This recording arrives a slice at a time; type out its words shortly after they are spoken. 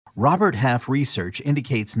Robert Half research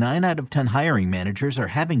indicates 9 out of 10 hiring managers are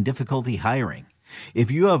having difficulty hiring.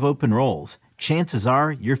 If you have open roles, chances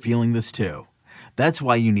are you're feeling this too. That's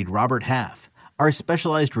why you need Robert Half. Our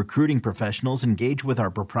specialized recruiting professionals engage with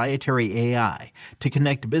our proprietary AI to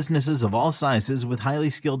connect businesses of all sizes with highly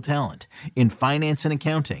skilled talent in finance and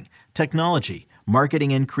accounting, technology,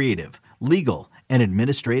 marketing and creative, legal, and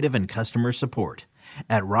administrative and customer support.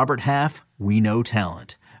 At Robert Half, we know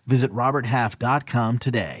talent. Visit roberthalf.com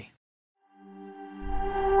today.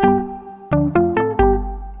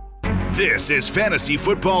 This is Fantasy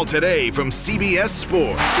Football Today from CBS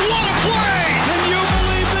Sports. What a play! Can you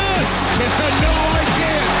believe this? No, I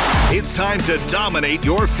can't. It's time to dominate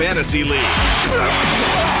your fantasy league.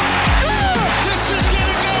 This is going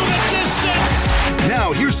to go the distance.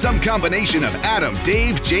 Now, here's some combination of Adam,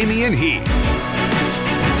 Dave, Jamie, and Heath.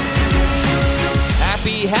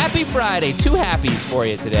 Happy Friday. 2 happies for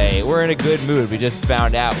you today. We're in a good mood. We just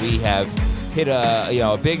found out we have hit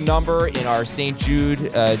a big number in our St. Jude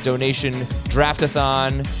donation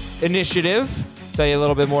draft-a-thon initiative. Tell you a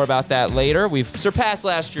little bit more about that later. We've surpassed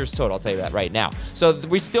last year's total. I'll tell you that right now. So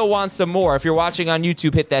we still want some more. If you're watching on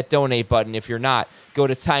YouTube, hit that donate button. If you're not, go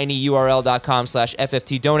to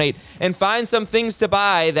tinyurl.com/FFTdonate and find some things to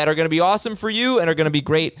buy that are going to be awesome for you and are going to be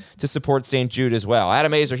great to support St. Jude as well.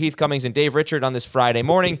 Adam Azer, Heath Cummings, and Dave Richard on this Friday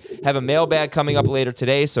morning. Have a mailbag coming up later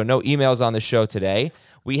today, so no emails on the show today.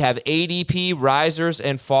 We have ADP risers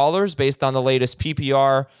and fallers based on the latest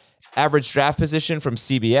PPR average draft position from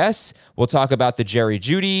CBS. We'll talk about the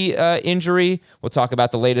Jeudy injury. We'll talk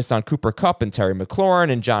about the latest on Cooper Kupp and Terry McLaurin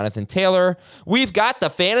and Jonathan Taylor. We've got the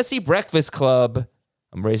Fantasy Breakfast Club.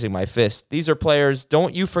 I'm raising my fist. These are players,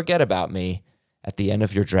 don't you forget about me at the end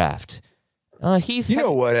of your draft. Heath, you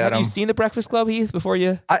know what, Adam? Have you seen the Breakfast Club, Heath, before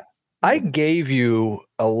you? I gave you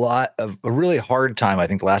a really hard time, I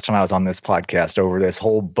think, last time I was on this podcast over this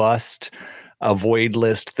whole bust avoid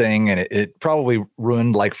list thing, and it probably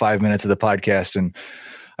ruined like 5 minutes of the podcast. And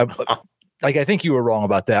I think you were wrong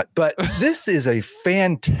about that. But this is a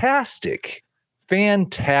fantastic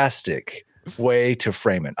way to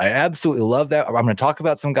frame it. I absolutely love that. I'm going to talk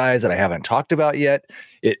about some guys that I haven't talked about yet.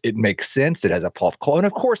 It makes sense. It has a pulp quote, and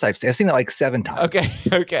of course, I've seen it like 7 times.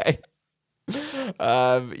 Okay.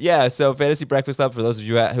 So Fantasy Breakfast Club, for those of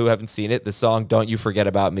you who haven't seen it, the song Don't You Forget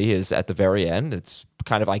About Me is at the very end. It's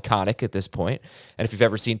kind of iconic at this point. And if you've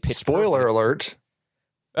ever seen Pitch Spoiler alert.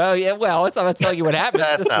 Oh, yeah, well, I'm not telling you what happens.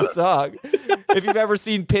 It's just the song. If you've ever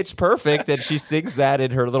seen Pitch Perfect, and she sings that in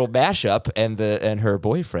her little mashup, and her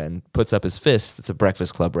boyfriend puts up his fist. It's a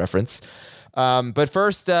Breakfast Club reference. But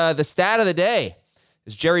first, the stat of the day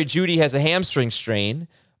is Jeudy has a hamstring strain.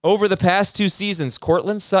 Over the past 2 seasons,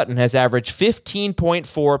 Courtland Sutton has averaged 15.4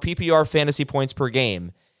 PPR fantasy points per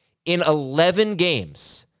game in 11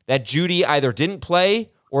 games that Jeudy either didn't play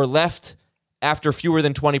or left after fewer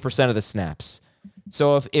than 20% of the snaps.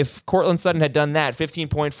 So if Courtland Sutton had done that,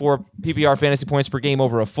 15.4 PPR fantasy points per game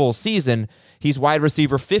over a full season, he's wide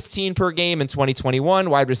receiver 15 per game in 2021,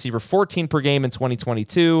 wide receiver 14 per game in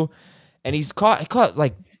 2022, and he's caught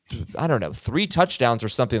like, I don't know, 3 touchdowns or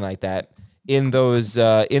something like that in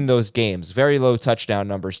those games. Very low touchdown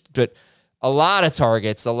numbers, but a lot of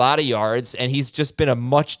targets, a lot of yards, and he's just been a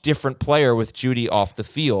much different player with Jeudy off the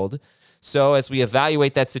field. So as we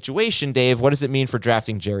evaluate that situation, Dave, what does it mean for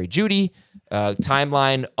drafting Jeudy?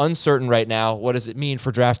 Timeline uncertain right now. What does it mean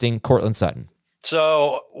for drafting Courtland Sutton?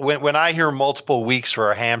 So when I hear multiple weeks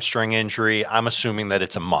for a hamstring injury, I'm assuming that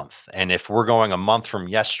it's a month. And if we're going a month from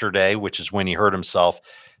yesterday, which is when he hurt himself,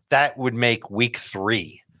 that would make week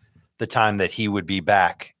 3 the time that he would be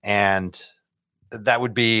back. And that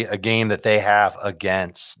would be a game that they have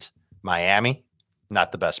against Miami.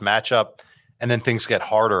 Not the best matchup. And then things get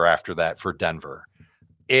harder after that for Denver.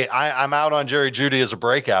 I'm out on Jeudy as a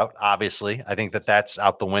breakout, obviously. I think that's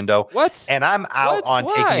out the window. What? And I'm out on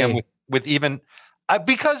taking him with even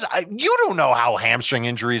because you don't know how hamstring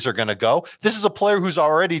injuries are going to go. This is a player who's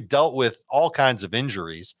already dealt with all kinds of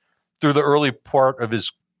injuries through the early part of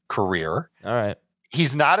his career. All right.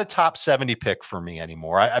 He's not a top 70 pick for me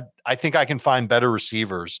anymore. I think I can find better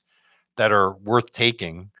receivers that are worth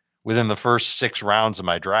taking within the first 6 rounds of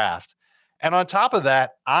my draft. And on top of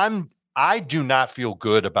that, I do not feel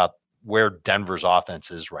good about where Denver's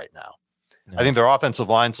offense is right now. No. I think their offensive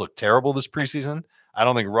lines look terrible this preseason. I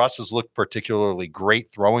don't think Russ has looked particularly great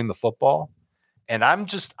throwing the football. And I'm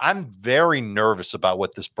very nervous about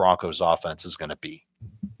what this Broncos offense is going to be.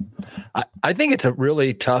 I think it's a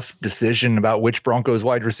really tough decision about which Broncos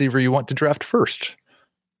wide receiver you want to draft first.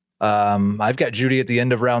 I've got Jeudy at the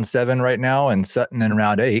end of round 7 right now and Sutton in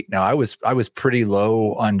round 8. Now I was pretty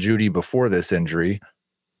low on Jeudy before this injury.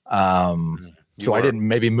 Yeah, So I didn't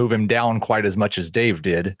maybe move him down quite as much as Dave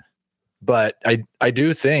did. But I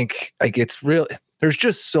do think like it's real. There's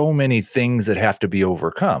just so many things that have to be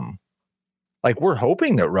overcome. Like we're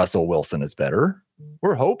hoping that Russell Wilson is better.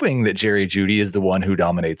 We're hoping that Jerry Jeudy is the one who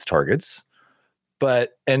dominates targets.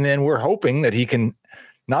 And then we're hoping that he can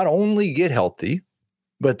not only get healthy,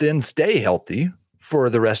 but then stay healthy for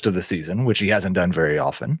the rest of the season, which he hasn't done very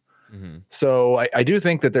often. Mm-hmm. So I do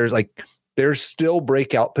think that there's still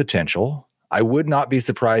breakout potential. I would not be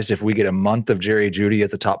surprised if we get a month of Jerry Jeudy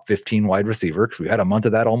as a top 15 wide receiver, because we had a month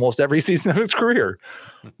of that almost every season of his career.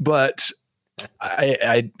 But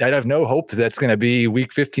I have no hope that's going to be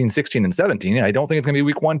week 15, 16, and 17. I don't think it's going to be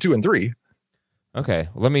week 1, 2, and 3. Okay,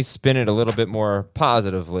 let me spin it a little bit more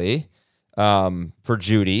positively for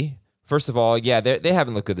Jeudy. First of all, yeah, they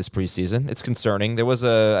haven't looked good this preseason. It's concerning.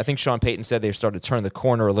 I think Sean Payton said they started to turn the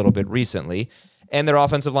corner a little bit recently, and their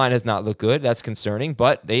offensive line has not looked good. That's concerning,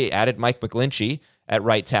 but they added Mike McGlinchey at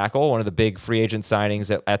right tackle, one of the big free agent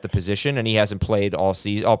signings at the position, and he hasn't played all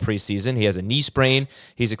preseason. He has a knee sprain.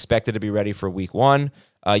 He's expected to be ready for week 1.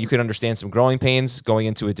 You could understand some growing pains going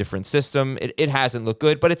into a different system. It hasn't looked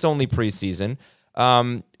good, but it's only preseason.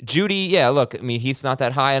 Jeudy, yeah, look, I mean, he's not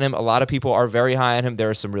that high on him. A lot of people are very high on him. There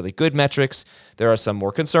are some really good metrics. There are some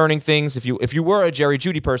more concerning things. If you were a Jerry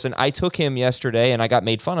Jeudy person, I took him yesterday and I got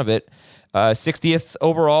made fun of it. 60th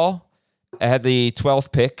overall. I had the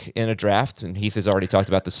 12th pick in a draft, and Heath has already talked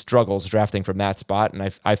about the struggles drafting from that spot,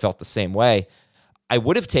 and I felt the same way. I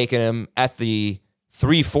would have taken him at the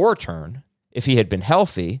 3-4 turn if he had been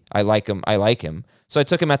healthy. I like him. So I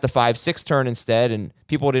took him at the 5-6 turn instead, and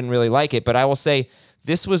people didn't really like it. But I will say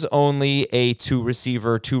this was only a 2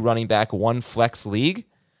 receiver, 2 running back, 1 flex league.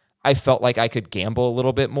 I felt like I could gamble a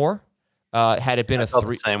little bit more. Had it been I felt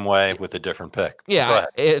the same way with a different pick. Yeah,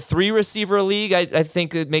 a 3 receiver league, I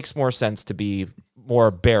think it makes more sense to be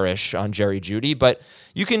more bearish on Jerry Jeudy. But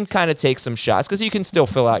you can kind of take some shots because you can still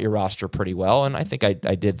fill out your roster pretty well, and I think I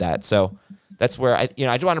did that. So that's where I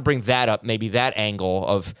do want to bring that up, maybe that angle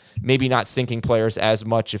of maybe not sinking players as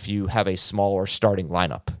much if you have a smaller starting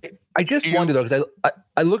lineup. I just wonder though, because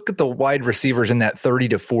I look at the wide receivers in that 30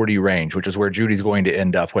 to 40 range, which is where Judy's going to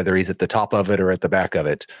end up, whether he's at the top of it or at the back of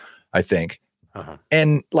it, I think. Uh-huh.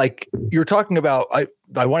 And like you're talking about,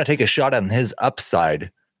 I want to take a shot on his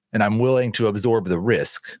upside and I'm willing to absorb the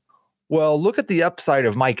risk. Well, look at the upside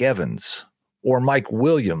of Mike Evans or Mike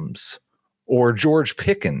Williams or George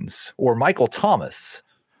Pickens or Michael Thomas.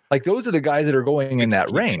 Like those are the guys that are going in that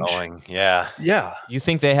range. Yeah. Yeah. You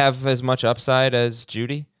think they have as much upside as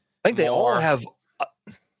Jeudy? I think they all have.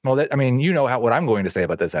 You know what I'm going to say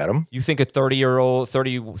about this, Adam. You think a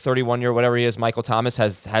 31-year, whatever he is, Michael Thomas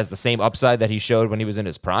has the same upside that he showed when he was in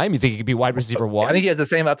his prime? You think he could be wide receiver 1? I think he has the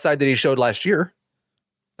same upside that he showed last year.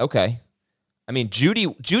 Okay. I mean,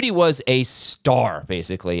 Jeudy was a star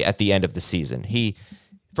basically at the end of the season.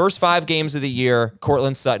 First 5 games of the year,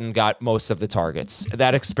 Cortland Sutton got most of the targets.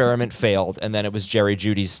 That experiment failed, and then it was Jerry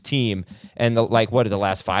Judy's team. And the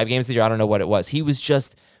last 5 games of the year? I don't know what it was. He was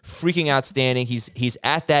just freaking outstanding. He's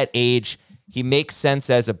at that age. He makes sense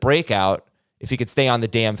as a breakout if he could stay on the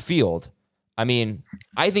damn field. I mean,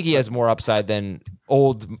 I think he has more upside than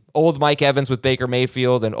old Mike Evans with Baker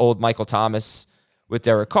Mayfield and old Michael Thomas with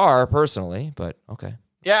Derek Carr, personally. But okay.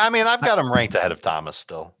 Yeah, I mean, I've got him ranked ahead of Thomas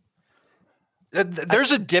still.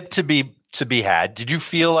 There's a dip to be had. Did you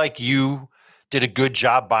feel like you did a good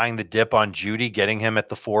job buying the dip on Jeudy, getting him at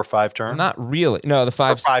the 4-5 turn? Not really. No, the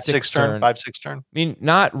 5-6 turn. 5-6 turn. I mean,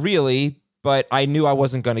 not really, but I knew I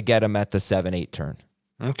wasn't going to get him at the 7-8 turn.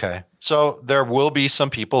 Okay. So there will be some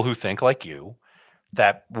people who think like you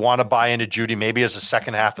that want to buy into Jeudy maybe as a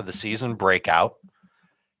second half of the season breakout.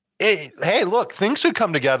 Hey, look, things could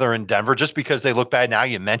come together in Denver just because they look bad now.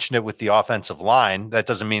 You mentioned it with the offensive line. That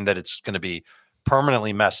doesn't mean that it's going to be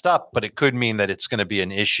permanently messed up, but it could mean that it's going to be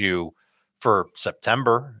an issue for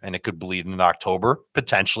September and it could bleed in October.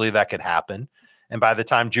 Potentially that could happen. And by the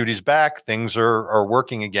time Judy's back, things are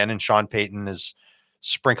working again. And Sean Payton has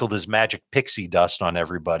sprinkled his magic pixie dust on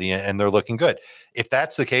everybody and they're looking good. If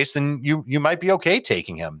that's the case, then you might be okay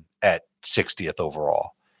taking him at 60th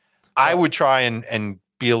overall. I would try and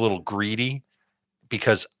be a little greedy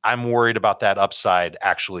because I'm worried about that upside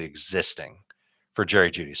actually existing for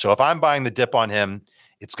Jerry Jeudy. So if I'm buying the dip on him,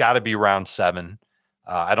 it's got to be round 7.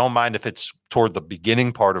 I don't mind if it's toward the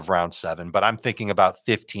beginning part of round 7, but I'm thinking about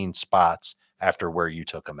 15 spots after where you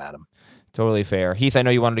took him, Adam. Totally fair. Heath, I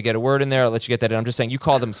know you wanted to get a word in there. I'll let you get that in. I'm just saying you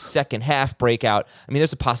called him second half breakout. I mean,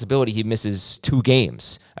 there's a possibility he misses 2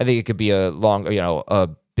 games. I think it could be a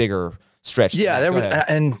bigger stretch. Yeah,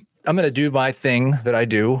 to do my thing that I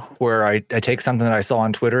do, where I take something that I saw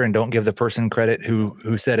on Twitter and don't give the person credit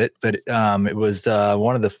who said it, but it was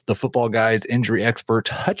one of the football guys, injury expert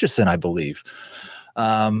Hutchison, I believe,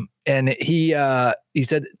 and he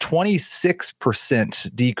said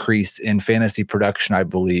 26% decrease in fantasy production, I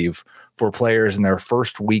believe, for players in their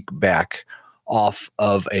first week back off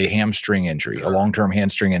of a hamstring injury, a long-term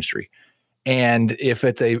hamstring injury. And if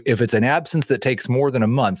it's an absence that takes more than a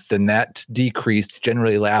month, then that decrease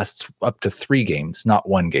generally lasts up to 3 games, not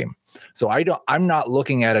 1 game. So I'm not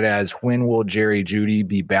looking at it as when will Jerry Jeudy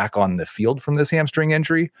be back on the field from this hamstring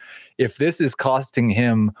injury. If this is costing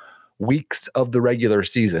him weeks of the regular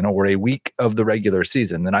season or a week of the regular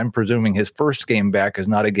season, then I'm presuming his first game back is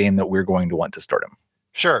not a game that we're going to want to start him.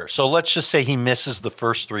 Sure. So let's just say he misses the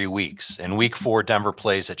first 3 weeks, and week 4, Denver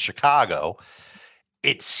plays at Chicago.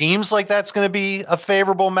 It seems like that's going to be a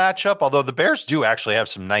favorable matchup, although the Bears do actually have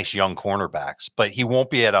some nice young cornerbacks, but he won't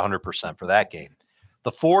be at 100% for that game.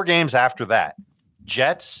 The 4 games after that,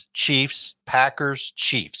 Jets, Chiefs, Packers,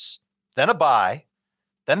 Chiefs, then a bye,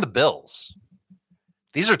 then the Bills.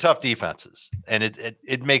 These are tough defenses, and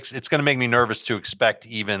it's going to make me nervous to expect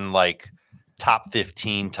even like top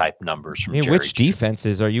 15 type numbers from Jerry. Which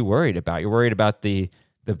defenses are you worried about? You're worried about the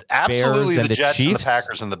absolutely Bears and the Jets Chiefs? and the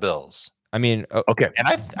Packers and the Bills. I mean, okay. And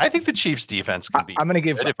I think the Chiefs defense can be. I'm going to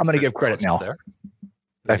give credit now. There.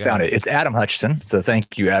 I found it. It's Adam Hutchison. So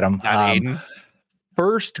thank you, Adam.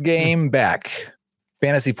 First game back,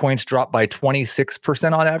 fantasy points dropped by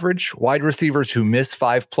 26% on average. Wide receivers who miss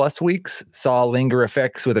 5+ weeks saw linger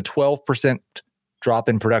effects with a 12% drop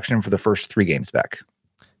in production for the first 3 games back.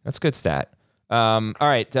 That's a good stat. All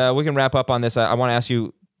right, we can wrap up on this. I want to ask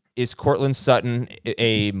you, is Courtland Sutton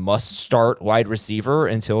a must-start wide receiver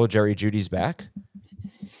until Jerry Jeudy's back?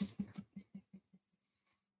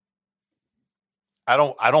 I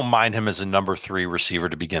don't mind him as a number 3 receiver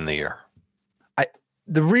to begin the year.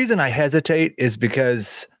 The reason I hesitate is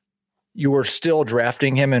because you are still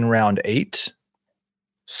drafting him in round 8.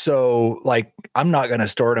 So, like, I'm not going to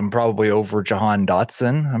start him probably over Jahan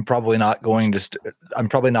Dotson. I'm probably not going to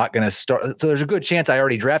start. So there's a good chance I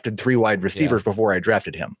already drafted 3 wide receivers before I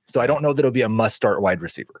drafted him. So I don't know that it'll be a must-start wide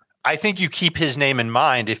receiver. I think you keep his name in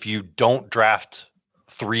mind if you don't draft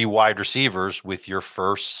 3 wide receivers with your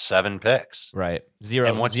first 7 picks. Right.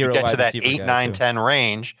 And once you get to that 8, 9, 10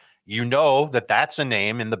 range, you know that that's a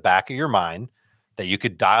name in the back of your mind that you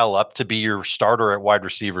could dial up to be your starter at wide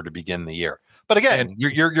receiver to begin the year. But again,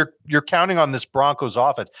 you're counting on this Broncos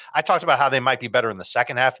offense. I talked about how they might be better in the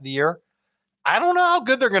second half of the year. I don't know how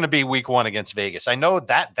good they're going to be week 1 against Vegas. I know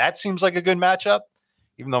that seems like a good matchup,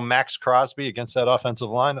 even though Max Crosby against that offensive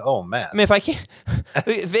line. Oh man! I mean, if I can't,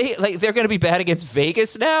 they're going to be bad against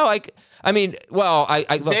Vegas now. They might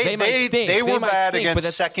stink. They were bad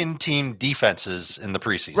against second team defenses in the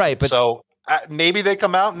preseason, right? But so maybe they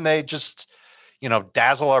come out and they just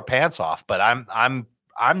dazzle our pants off. But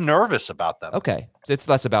I'm nervous about them. Okay. So it's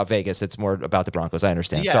less about Vegas. It's more about the Broncos. I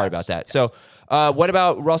understand. Yes, Sorry about that. Yes. So what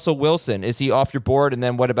about Russell Wilson? Is he off your board? And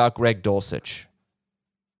then what about Greg Dulcich?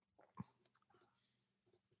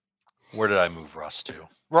 Where did I move Russ to?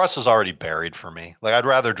 Russ is already buried for me. Like, I'd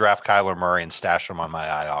rather draft Kyler Murray and stash him on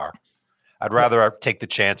my IR. I'd rather take the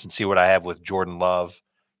chance and see what I have with Jordan Love,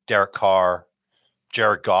 Derek Carr,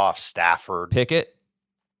 Jared Goff, Stafford. Pickett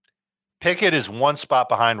is 1 spot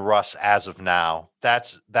behind Russ as of now.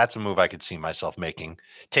 That's a move I could see myself making.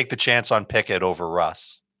 Take the chance on Pickett over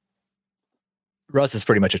Russ. Russ is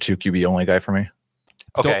pretty much a 2 QB only guy for me.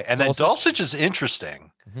 Okay, and then Dulcich is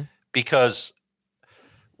interesting because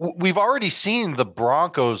we've already seen the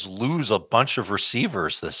Broncos lose a bunch of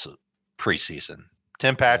receivers this preseason.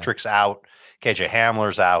 Tim Patrick's out, KJ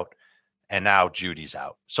Hamler's out, and now Jeudy's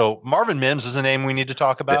out. So Marvin Mims is a name we need to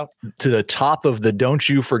talk about. To the top of the don't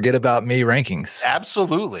you forget about me rankings.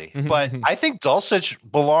 Absolutely. But I think Dulcich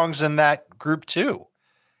belongs in that group too,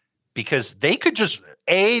 because they could just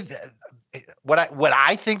what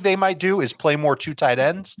I think they might do is play more 2 tight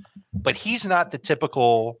ends, but he's not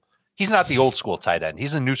the old school tight end.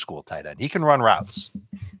 He's a new school tight end. He can run routes.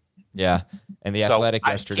 Yeah. And the Athletic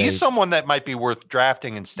yesterday. He's someone that might be worth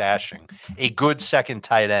drafting and stashing. A good second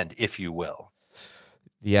tight end, if you will.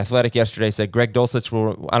 The Athletic yesterday said Greg Dulcich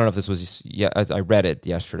will, I don't know if this was, I read it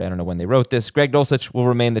yesterday. I don't know when they wrote this. Greg Dulcich will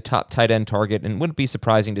remain the top tight end target, and wouldn't be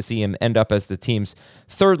surprising to see him end up as the team's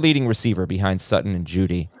 3rd leading receiver behind Sutton and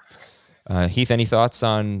Jeudy. Heath, any thoughts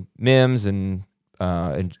on Mims and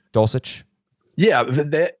Dulcich? Yeah,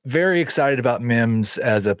 very excited about Mims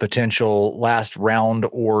as a potential last round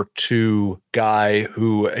or 2 guy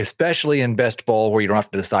who, especially in best ball where you don't have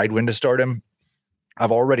to decide when to start him,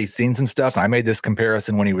 I've already seen some stuff. I made this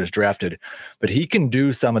comparison when he was drafted, but he can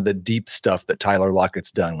do some of the deep stuff that Tyler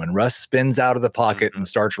Lockett's done. When Russ spins out of the pocket and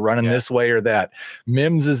starts running this way or that,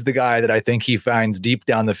 Mims is the guy that I think he finds deep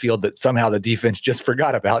down the field that somehow the defense just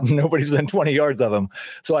forgot about and nobody's within 20 yards of him.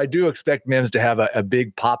 So I do expect Mims to have a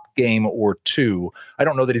big pop game or two. I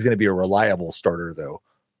don't know that he's going to be a reliable starter, though.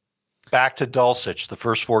 Back to Dulcich, the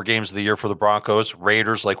first 4 games of the year for the Broncos,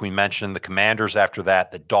 Raiders, like we mentioned, the Commanders after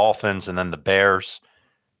that, the Dolphins, and then the Bears.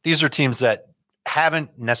 These are teams that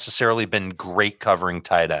haven't necessarily been great covering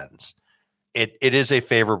tight ends. It is a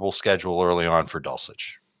favorable schedule early on for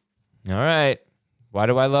Dulcich. All right. Why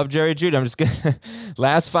do I love Jerry Jeudy? I'm just gonna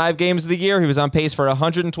last 5 games of the year, he was on pace for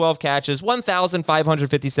 112 catches,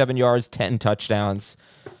 1,557 yards, 10 touchdowns.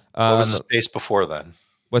 What was his pace before then?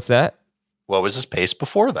 What's that? What was his pace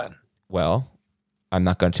before then? Well, I'm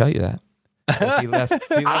not going to tell you that. He left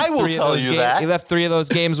I will tell you that. He left 3 of those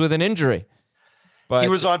games with an injury. But he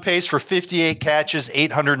was on pace for 58 catches,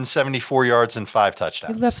 874 yards, and 5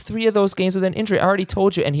 touchdowns. He left 3 of those games with an injury. I already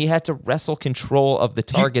told you, and he had to wrestle control of the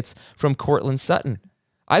targets from Cortland Sutton.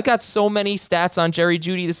 I've got so many stats on Jerry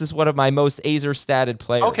Jeudy. This is one of my most Azer-statted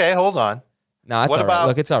players. Okay, hold on. No, it's all right.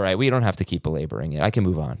 Look, it's all right. We don't have to keep belaboring it. I can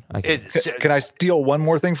move on. Can I steal one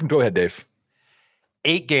more thing from? Go ahead, Dave.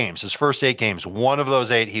 8 games, his first 8 games. One of those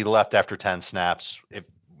 8, he left after 10 snaps.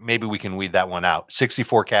 Maybe we can weed that one out.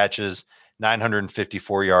 64 catches,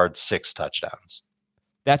 954 yards, 6 touchdowns.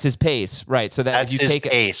 That's his pace, right? So that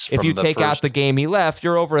if you take out the game he left,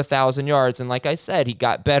 you're over 1,000 yards. And like I said, he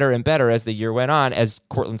got better and better as the year went on, as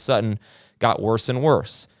Cortland Sutton got worse and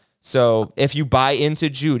worse. So if you buy into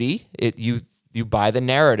Jeudy, you buy the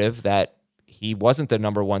narrative that he wasn't the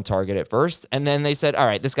number 1 target at first, and then they said, "All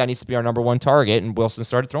right, this guy needs to be our number 1 target," and Wilson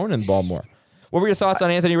started throwing him the ball more. What were your thoughts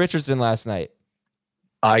on Anthony Richardson last night?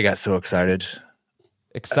 I got so excited.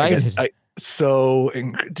 So,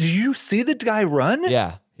 do you see the guy run?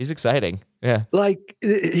 Yeah, he's exciting. Yeah. Like,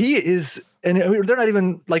 he is, and they're not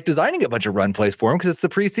even like designing a bunch of run plays for him because it's the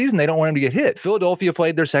preseason. They don't want him to get hit. Philadelphia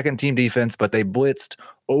played their second team defense, but they blitzed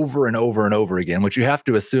over and over and over again, which you have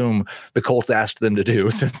to assume the Colts asked them to do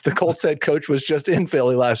since the Colts head coach was just in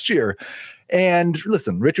Philly last year. And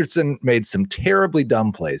listen, Richardson made some terribly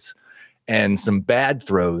dumb plays and some bad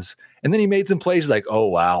throws. And then he made some plays like, oh,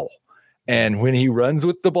 wow. And when he runs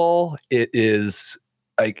with the ball, it is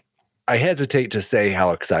like, I hesitate to say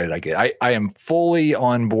how excited I get. I am fully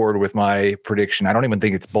on board with my prediction. I don't even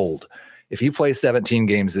think it's bold. If he plays 17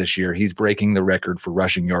 games this year, he's breaking the record for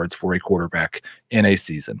rushing yards for a quarterback in a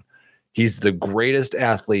season. He's the greatest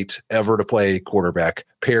athlete ever to play quarterback,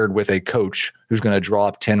 paired with a coach who's going to draw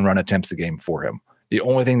up 10 run attempts a game for him. The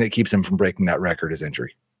only thing that keeps him from breaking that record is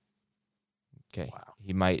injury. Okay. Wow.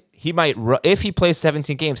 He might if he plays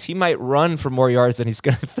 17 games, he might run for more yards than he's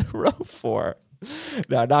going to throw for.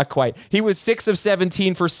 No, not quite. He was 6 of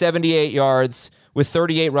 17 for 78 yards with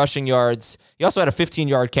 38 rushing yards. He also had a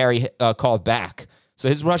 15-yard carry called back. So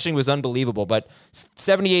his rushing was unbelievable, but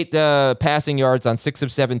 78 passing yards on 6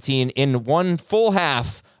 of 17 in one full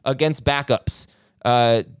half against backups.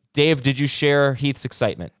 Dave, did you share Heath's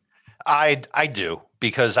excitement? I do,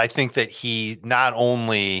 because I think that he not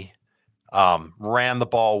only ran the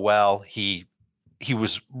ball well, he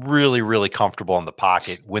was really, really comfortable in the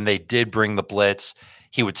pocket. When they did bring the blitz,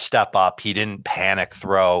 he would step up. He didn't panic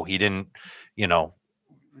throw. He didn't,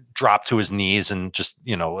 drop to his knees and just,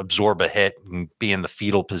 absorb a hit and be in the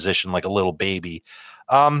fetal position like a little baby.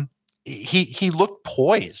 He looked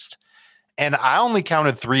poised. And I only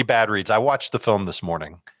counted 3 bad reads. I watched the film this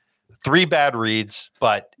morning. 3 bad reads,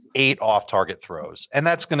 but 8 off-target throws. And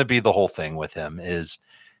that's going to be the whole thing with him, is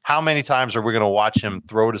how many times are we going to watch him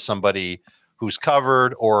throw to somebody who's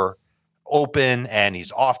covered or open and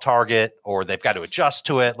he's off target, or they've got to adjust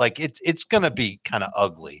to it. Like it's going to be kind of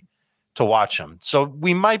ugly to watch him. So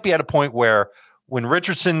we might be at a point where when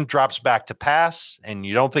Richardson drops back to pass and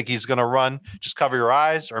you don't think he's going to run, just cover your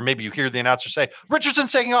eyes, or maybe you hear the announcer say,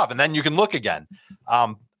 Richardson's taking off, and then you can look again.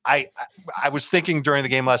 I was thinking during the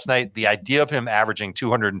game last night, the idea of him averaging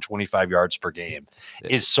 225 yards per game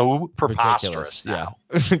is so preposterous now.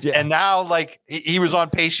 Yeah. And now, like, he was on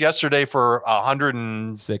pace yesterday for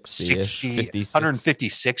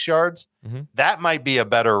 156 yards. Mm-hmm. That might be a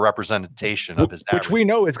better representation of his average. Which we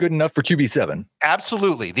know is good enough for QB7.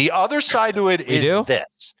 Absolutely. The other side to it is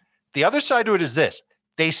this. The other side to it is this.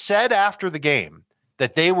 They said after the game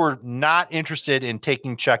that they were not interested in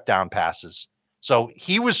taking check down passes. So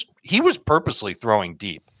he was purposely throwing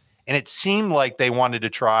deep, and it seemed like they wanted to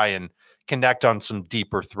try and connect on some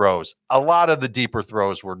deeper throws. A lot of the deeper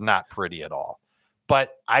throws were not pretty at all.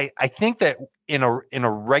 But I think that in a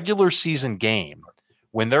regular season game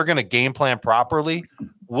when they're going to game plan properly,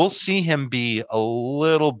 we'll see him be a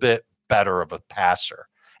little bit better of a passer.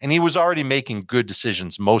 And he was already making good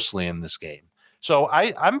decisions mostly in this game. So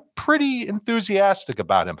I'm pretty enthusiastic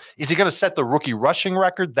about him. Is he going to set the rookie rushing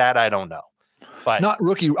record? That I don't know. But not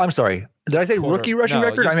rookie. I'm sorry. Did I say rookie rushing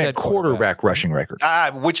record? I meant quarterback rushing record.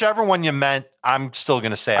 Whichever one you meant, I'm still going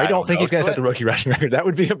to say I don't think he's going to set the rookie rushing record. That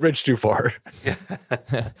would be a bridge too far.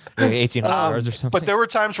 1,800 yards or something. But there were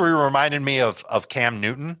times where he reminded me of Cam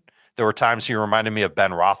Newton. There were times he reminded me of Ben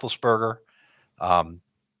Roethlisberger.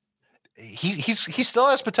 He still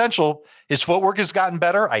has potential. His footwork has gotten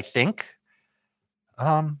better, I think.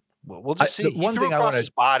 We'll just see. One thing across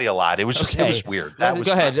his body a lot. It was just it was weird.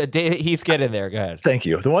 Go ahead, Heath. Get in there. Go ahead. Thank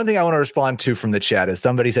you. The one thing I want to respond to from the chat is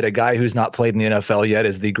somebody said a guy who's not played in the NFL yet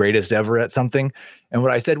is the greatest ever at something, and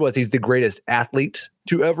what I said was he's the greatest athlete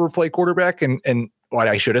to ever play quarterback, and what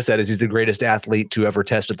I should have said is he's the greatest athlete to ever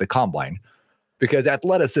test at the combine. Because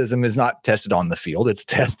athleticism is not tested on the field. It's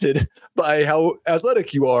tested by how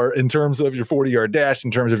athletic you are in terms of your 40-yard dash, in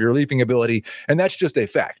terms of your leaping ability. And that's just a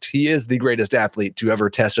fact. He is the greatest athlete to ever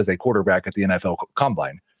test as a quarterback at the NFL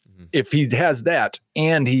Combine. Mm-hmm. If he has that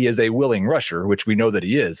and he is a willing rusher, which we know that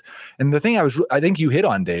he is. And the thing I think you hit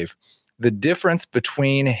on, Dave, the difference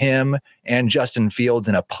between him and Justin Fields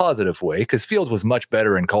in a positive way, because Fields was much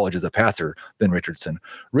better in college as a passer than Richardson.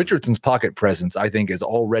 Richardson's pocket presence, I think, is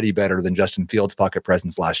already better than Justin Fields' pocket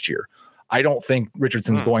presence last year. I don't think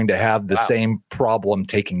Richardson's going to have the same problem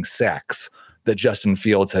taking sacks that Justin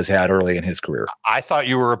Fields has had early in his career. I thought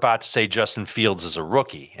you were about to say Justin Fields is a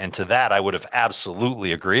rookie, and to that I would have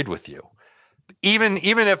absolutely agreed with you. Even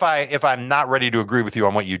if I'm not ready to agree with you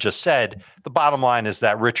on what you just said, the bottom line is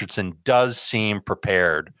that Richardson does seem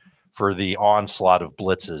prepared for the onslaught of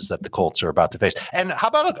blitzes that the Colts are about to face. And how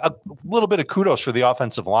about a little bit of kudos for the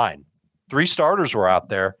offensive line? 3 starters were out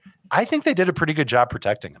there. I think they did a pretty good job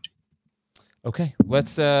protecting them. Okay,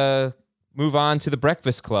 let's move on to the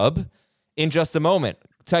Breakfast Club in just a moment.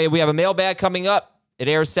 I'll tell you, we have a mailbag coming up. It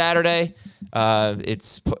airs Saturday.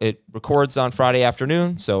 It records on Friday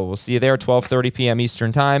afternoon, so we'll see you there, 12:30 p.m.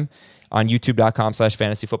 Eastern Time on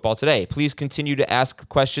youtube.com/fantasyfootballtoday. Please continue to ask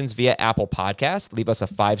questions via Apple Podcast. Leave us a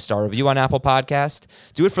 5-star review on Apple Podcast.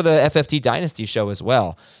 Do it for the FFT Dynasty show as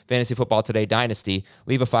well, Fantasy Football Today Dynasty.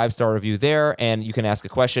 Leave a 5-star review there, and you can ask a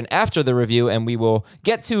question after the review, and we will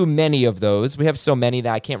get to many of those. We have so many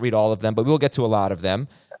that I can't read all of them, but we'll get to a lot of them.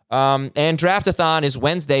 And Draftathon is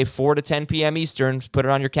Wednesday, 4 to 10 p.m. Eastern. Put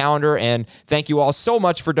it on your calendar. And thank you all so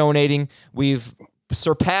much for donating. We've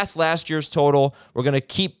surpassed last year's total. We're going to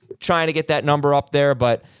keep trying to get that number up there,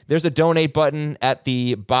 but there's a donate button at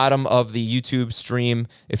the bottom of the YouTube stream.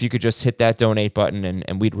 If you could just hit that donate button,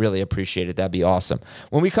 and we'd really appreciate it. That'd be awesome.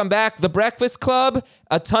 When we come back, The Breakfast Club,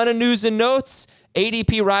 a ton of news and notes,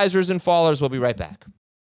 ADP risers and fallers. We'll be right back.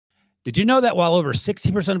 Did you know that while over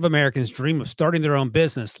 60% of Americans dream of starting their own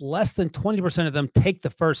business, less than 20% of them take the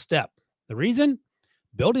first step? The reason?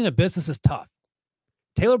 Building a business is tough.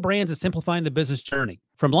 Taylor Brands is simplifying the business journey.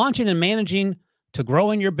 From launching and managing to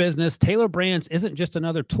growing your business, Taylor Brands isn't just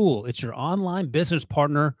another tool. It's your online business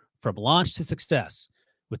partner from launch to success.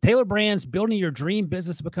 With Taylor Brands, building your dream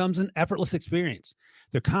business becomes an effortless experience.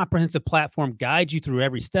 Their comprehensive platform guides you through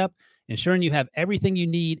every step, ensuring you have everything you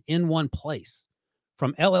need in one place.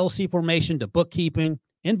 From LLC formation to bookkeeping,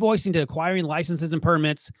 invoicing to acquiring licenses and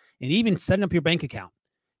permits, and even setting up your bank account,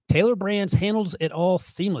 Taylor Brands handles it all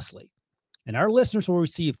seamlessly. And our listeners will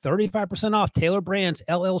receive 35% off Taylor Brands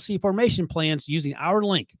LLC formation plans using our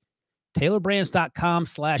link,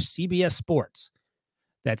 taylorbrands.com/CBS Sports.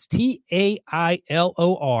 That's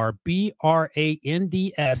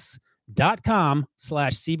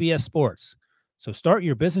TAILORBRANDS.com/CBS Sports. So start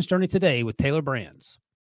your business journey today with Taylor Brands.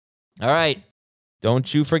 All right.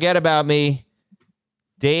 Don't you forget about me.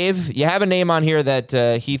 Dave, you have a name on here that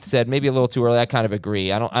Heath said maybe a little too early. I kind of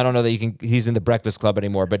agree. I don't know that he's in the Breakfast Club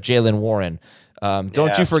anymore, but Jaylen Warren.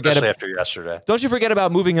 Don't you forget especially after yesterday. Don't you forget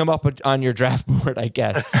about moving him up on your draft board, I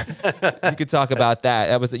guess. You could talk about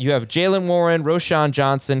that. You have Jaylen Warren, Roschon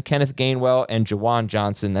Johnson, Kenneth Gainwell, and Jawan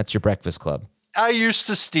Johnson. That's your Breakfast Club. I used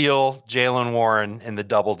to steal Jaylen Warren in the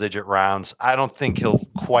double-digit rounds. I don't think he'll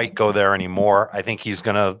quite go there anymore. I think he's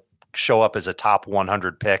going to show up as a top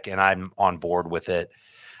 100 pick, and I'm on board with it.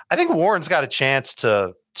 I think Warren's got a chance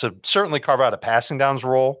to certainly carve out a passing downs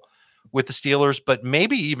role with the Steelers, but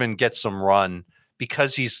maybe even get some run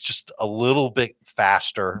because he's just a little bit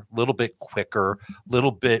faster, a little bit quicker, a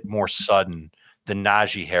little bit more sudden than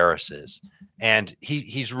Najee Harris is. And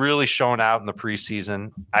he's really shown out in the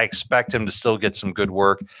preseason. I expect him to still get some good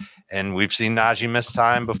work. And we've seen Najee miss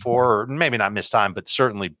time before, or maybe not miss time, but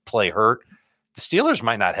certainly play hurt. the Steelers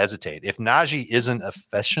might not hesitate. If Najee isn't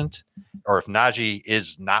efficient, or if Najee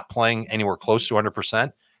is not playing anywhere close to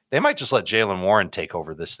 100%, they might just let Jaylen Warren take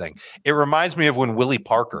over this thing. It reminds me of when Willie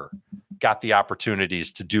Parker got the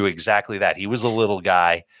opportunities to do exactly that. He was a little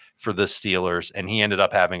guy for the Steelers, and he ended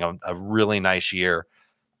up having a really nice year.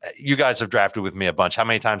 You guys have drafted with me a bunch. How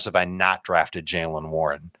many times have I not drafted Jaylen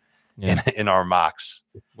Warren in our mocks?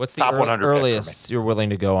 What's the top 100 earliest you're willing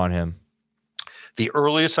to go on him? The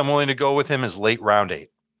earliest I'm willing to go with him is late round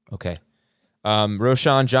 8. Okay.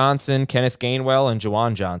 Roschon Johnson, Kenneth Gainwell, and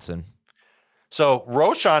Juwan Johnson. So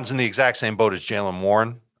Roschon's in the exact same boat as Jaylen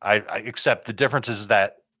Warren. I except the difference is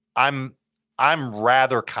that I'm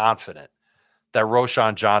rather confident that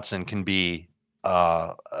Roschon Johnson can be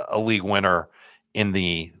a league winner in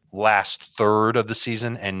the last third of the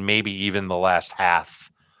season and maybe even the last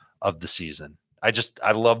half of the season.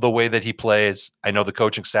 I love the way that he plays. I know the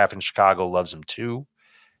coaching staff in Chicago loves him too.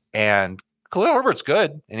 And Khalil Herbert's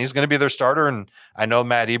good, and he's going to be their starter. And I know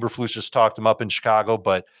Matt Eberflus just talked him up in Chicago,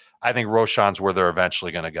 but I think Roschon's where they're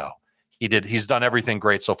eventually going to go. He's done everything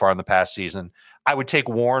great so far in the past season. I would take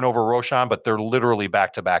Warren over Roschon, but they're literally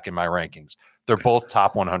back-to-back in my rankings. They're both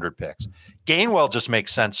top 100 picks. Gainwell just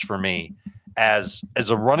makes sense for me as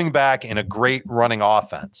a running back in a great running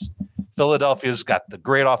offense. Philadelphia's got the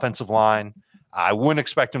great offensive line. I wouldn't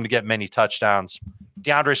expect him to get many touchdowns.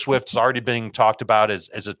 DeAndre Swift is already being talked about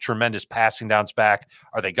as a tremendous passing downs back.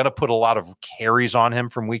 Are they going to put a lot of carries on him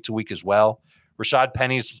from week to week as well? Rashad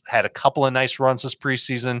Penny's had a couple of nice runs this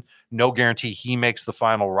preseason. No guarantee he makes the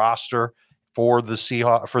final roster for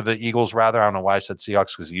the Eagles, rather. I don't know why I said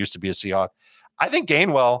Seahawks, because he used to be a Seahawk. I think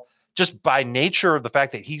Gainwell, just by nature of the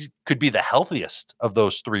fact that he could be the healthiest of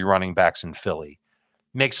those 3 running backs in Philly,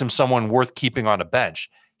 makes him someone worth keeping on a bench.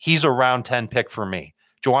 He's a round 10 pick for me.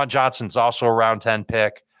 Juwan Johnson's also a round 10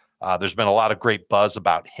 pick. There's been a lot of great buzz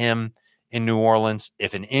about him in New Orleans.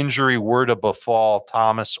 If an injury were to befall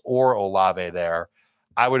Thomas or Olave there,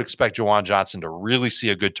 I would expect Juwan Johnson to really see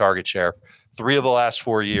a good target share. 3 of the last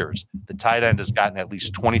 4 years, the tight end has gotten at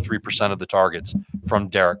least 23% of the targets from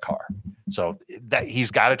Derek Carr. So that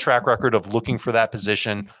he's got a track record of looking for that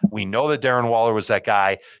position. We know that Darren Waller was that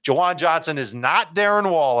guy. Juwan Johnson is not Darren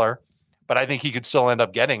Waller, but I think he could still end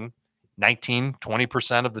up getting 19,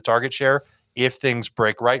 20% of the target share if things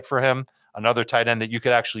break right for him. Another tight end that you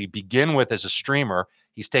could actually begin with as a streamer.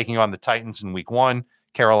 He's taking on the Titans in week 1,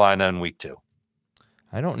 Carolina in week 2.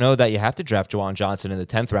 I don't know that you have to draft Juwan Johnson in the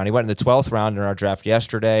 10th round. He went in the 12th round in our draft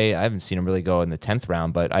yesterday. I haven't seen him really go in the 10th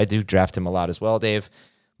round, but I do draft him a lot as well, Dave.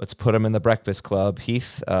 Let's put him in the Breakfast Club.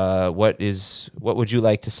 Heath, what would you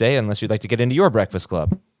like to say, unless you'd like to get into your Breakfast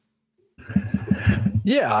Club?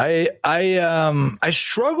 Yeah, I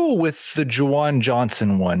struggle with the Juwan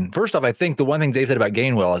Johnson one. First off, I think the one thing Dave said about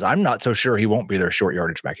Gainwell is I'm not so sure he won't be their short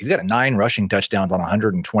yardage back. He's got 9 rushing touchdowns on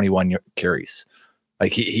 121 carries.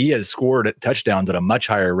 Like he has scored touchdowns at a much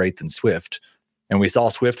higher rate than Swift. And we saw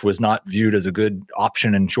Swift was not viewed as a good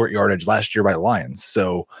option in short yardage last year by the Lions.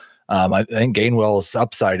 So I think Gainwell's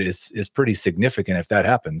upside is pretty significant if that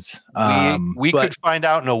happens. We could find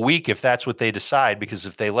out in a week if that's what they decide, because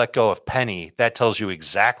if they let go of Penny, that tells you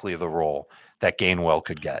exactly the role that Gainwell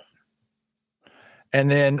could get. And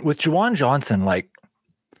then with Juwan Johnson, like,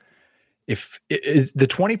 if is the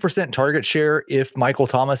 20% target share if Michael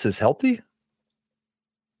Thomas is healthy?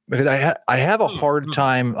 Because I have a hard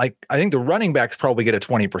time. Like, I think the running backs probably get a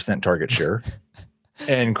 20% target share.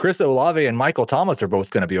 And Chris Olave and Michael Thomas are both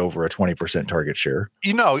going to be over a 20% target share.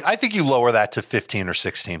 I think you lower that to 15 or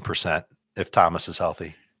 16% if Thomas is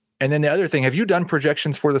healthy. And then the other thing, have you done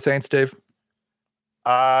projections for the Saints, Dave?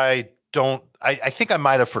 I don't. I think I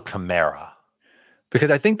might have for Kamara.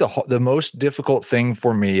 Because I think the most difficult thing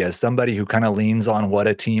for me as somebody who kind of leans on what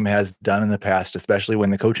a team has done in the past, especially when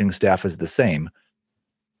the coaching staff is the same,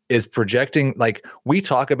 is projecting. Like, we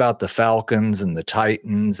talk about the Falcons and the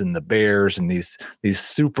Titans and the Bears and these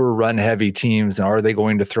super run heavy teams, and are they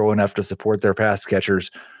going to throw enough to support their pass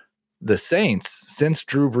catchers? The Saints, since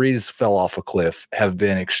Drew Brees fell off a cliff, have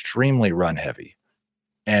been extremely run heavy,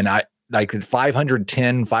 and I like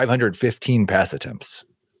 510, 515 pass attempts.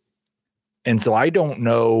 And so I don't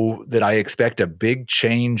know that I expect a big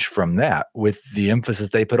change from that, with the emphasis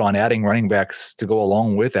they put on adding running backs to go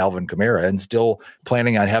along with Alvin Kamara, and still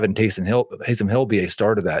planning on having Taysom Hill be a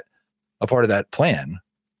part of that plan.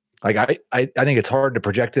 Like, I think it's hard to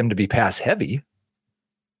project them to be pass heavy.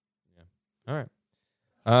 Yeah. All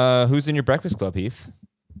right. Who's in your Breakfast Club, Heath?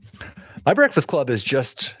 My Breakfast Club is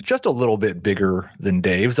just a little bit bigger than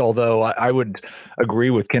Dave's, although I would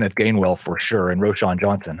agree with Kenneth Gainwell for sure, and Roschon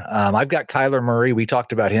Johnson. I've got Kyler Murray. We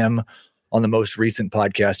talked about him on the most recent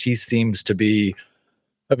podcast. He seems to be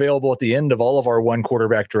available at the end of all of our one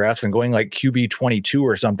quarterback drafts and going like QB 22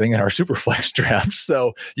 or something in our super flex drafts.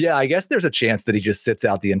 So yeah, I guess there's a chance that he just sits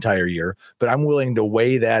out the entire year, but I'm willing to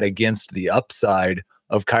weigh that against the upside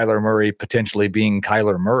of Kyler Murray potentially being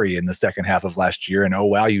Kyler Murray in the second half of last year. And oh,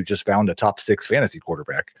 wow, you just found a top 6 fantasy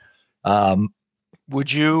quarterback.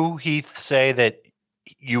 Would you, Heath, say that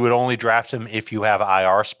you would only draft him if you have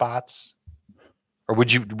IR spots? Or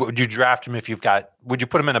would you draft him if would you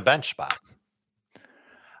put him in a bench spot?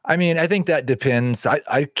 I mean, I think that depends.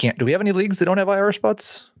 I can't. Do we have any leagues that don't have IR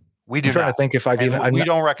spots? We do. I'm trying to think if I've even. We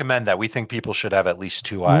don't recommend that. We think people should have at least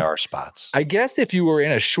 2 IR spots. I guess if you were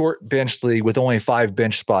in a short bench league with only 5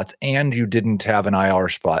 bench spots and you didn't have an IR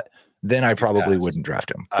spot, then I probably wouldn't draft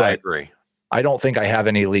him. But I agree. I don't think I have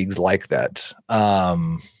any leagues like that.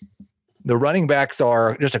 The running backs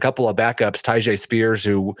are just a couple of backups. Tyjae Spears,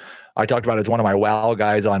 who I talked about as one of my wow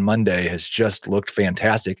guys on Monday, has just looked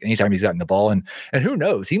fantastic anytime he's gotten the ball. And who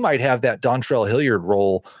knows, he might have that Dontrell Hilliard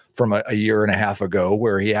role from a year and a half ago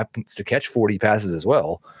where he happens to catch 40 passes as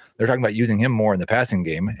well. They're talking about using him more in the passing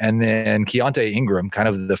game. And then Keontae Ingram, kind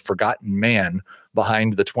of the forgotten man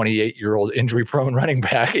behind the 28-year-old injury-prone running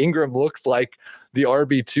back. Ingram looks like the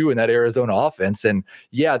RB2 in that Arizona offense. And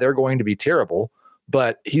yeah, they're going to be terrible,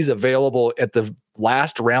 but he's available at the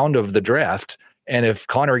last round of the draft. And if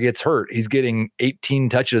Connor gets hurt, he's getting 18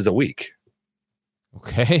 touches a week.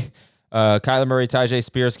 Okay. Kyler Murray, Tyjae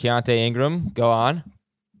Spears, Keontae Ingram. Go on.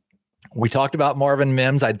 We talked about Marvin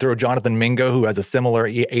Mims. I'd throw Jonathan Mingo, who has a similar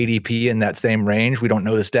ADP in that same range. We don't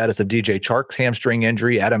know the status of DJ Chark's hamstring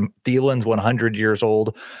injury. Adam Thielen's 100 years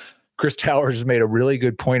old. Chris Towers has made a really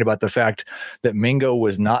good point about the fact that Mingo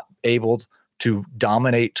was not able to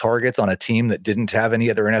dominate targets on a team that didn't have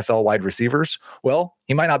any other NFL wide receivers. Well,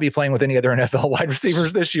 he might not be playing with any other NFL wide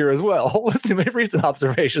receivers this year as well. It's a recent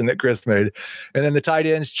observation that Chris made. And then the tight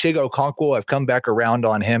ends, Chigo Okonkwo, I've come back around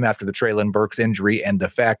on him after the Treylon Burks injury and the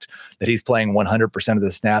fact that he's playing 100% of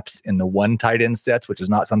the snaps in the one tight end sets, which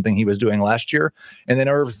is not something he was doing last year. And then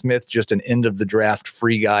Irv Smith, just an end of the draft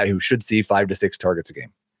free guy who should see 5 to 6 targets a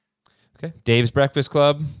game. Okay. Dave's Breakfast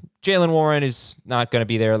Club. Jalen Warren is not going to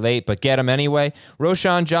be there late, but get him anyway.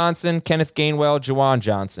 Roshan Johnson, Kenneth Gainwell, Juwan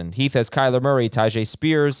Johnson. Heath has Kyler Murray, Tyjae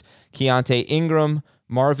Spears, Keontae Ingram,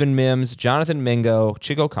 Marvin Mims, Jonathan Mingo,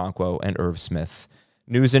 Chigo Okonkwo, and Irv Smith.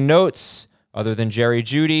 News and notes, other than Jerry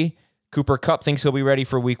Jeudy, Cooper Kupp thinks he'll be ready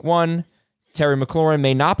for week 1. Terry McLaurin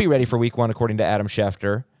may not be ready for week 1, according to Adam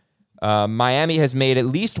Schefter. Miami has made at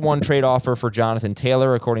least one trade offer for Jonathan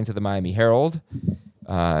Taylor, according to the Miami Herald.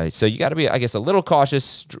 So you got to be, I guess, a little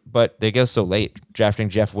cautious, but they go so late drafting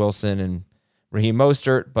Jeff Wilson and Raheem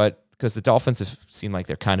Mostert, but because the Dolphins have seemed like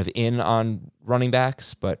they're kind of in on running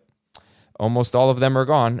backs, but almost all of them are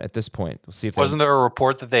gone at this point. We'll see if wasn't there a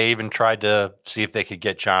report that they even tried to see if they could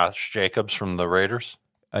get Josh Jacobs from the Raiders?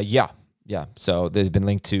 Yeah. So they've been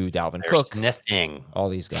linked to Dalvin They're Cook, sniffing all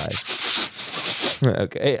these guys.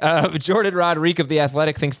 Okay. Jordan Roderick of The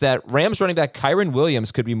Athletic thinks that Rams running back Kyren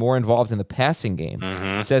Williams could be more involved in the passing game.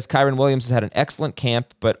 He says Kyren Williams has had an excellent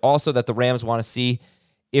camp, but also that the Rams want to see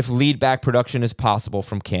if lead back production is possible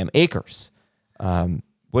from Cam Akers.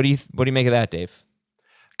 What do you make of that, Dave?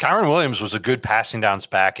 Kyren Williams was a good passing downs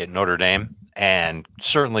back at Notre Dame and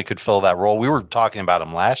certainly could fill that role. We were talking about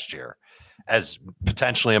him last year as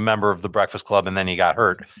potentially a member of the Breakfast Club, and then he got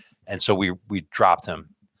hurt, and so we dropped him.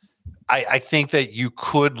 I think that you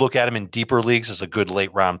could look at him in deeper leagues as a good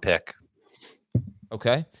late round pick.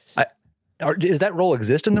 Okay. Does that role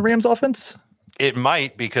exist in the Rams offense? It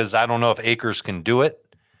might, because I don't know if Akers can do it.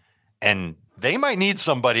 And they might need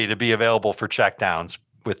somebody to be available for checkdowns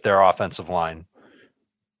with their offensive line.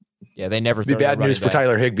 Yeah, they never. It'd be bad news for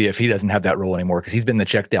Tyler Higbee if he doesn't have that role anymore, because he's been the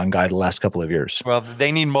check down guy the last couple of years. Well,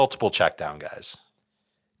 they need multiple check down guys.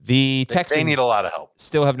 The Texans they need a lot of help.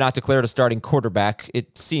 Still have not declared a starting quarterback.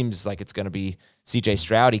 It seems like it's going to be C.J.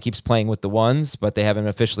 Stroud. He keeps playing with the ones, but they haven't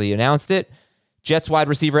officially announced it. Jets wide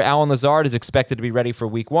receiver Allen Lazard is expected to be ready for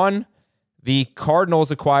week 1. The Cardinals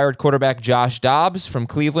acquired quarterback Josh Dobbs from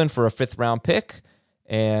Cleveland for a 5th-round pick.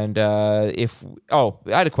 And I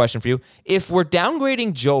had a question for you. If we're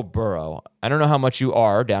downgrading Joe Burrow, I don't know how much you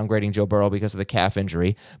are downgrading Joe Burrow because of the calf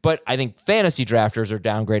injury, but I think fantasy drafters are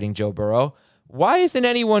downgrading Joe Burrow. Why isn't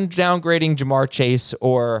anyone downgrading Jamar Chase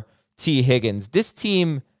or T. Higgins? This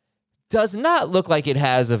team does not look like it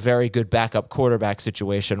has a very good backup quarterback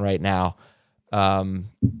situation right now. I'm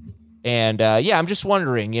just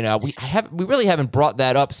wondering, we really haven't brought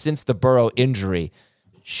that up since the Burrow injury.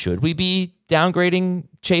 Should we be downgrading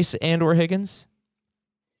Chase and or Higgins?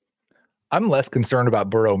 I'm less concerned about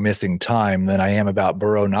Burrow missing time than I am about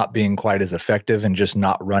Burrow not being quite as effective and just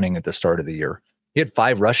not running at the start of the year. He had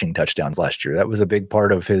 5 rushing touchdowns last year. That was a big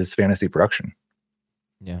part of his fantasy production.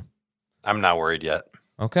 Yeah. I'm not worried yet.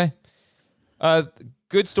 Okay.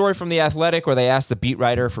 Good story from The Athletic where they asked the beat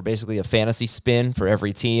writer for basically a fantasy spin for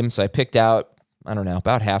every team. So I picked out, I don't know,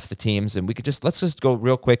 about half the teams, and let's just go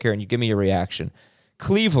real quick here and you give me your reaction.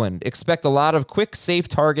 Cleveland, expect a lot of quick, safe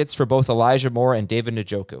targets for both Elijah Moore and David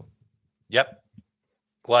Njoku. Yep.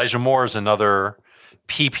 Elijah Moore is another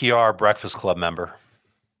PPR Breakfast Club member.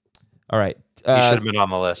 All right. He should have been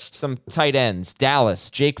on the list. Some tight ends.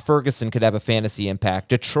 Dallas, Jake Ferguson could have a fantasy impact.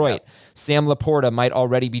 Detroit, Sam Laporta might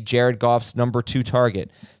already be Jared Goff's number 2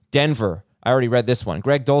 target. Denver, I already read this one.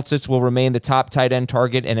 Greg Dulcich will remain the top tight end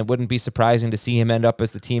target, and it wouldn't be surprising to see him end up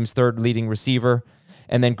as the team's 3rd leading receiver.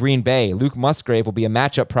 And then Green Bay, Luke Musgrave will be a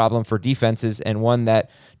matchup problem for defenses and one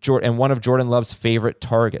of Jordan Love's favorite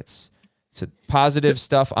targets. So positive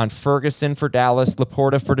stuff on Ferguson for Dallas,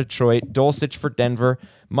 Laporta for Detroit, Dulcich for Denver,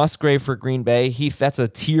 Musgrave for Green Bay. Heath, that's a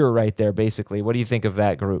tier right there, basically. What do you think of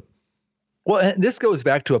that group? Well, and this goes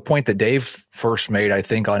back to a point that Dave first made, I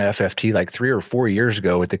think, on FFT like 3 or 4 years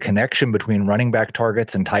ago with the connection between running back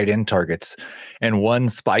targets and tight end targets, and one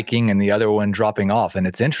spiking and the other one dropping off. And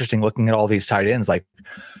it's interesting looking at all these tight ends. Like,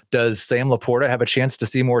 does Sam Laporta have a chance to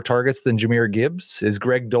see more targets than Jahmyr Gibbs? Is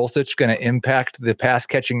Greg Dulcich going to impact the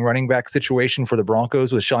pass-catching running back situation for the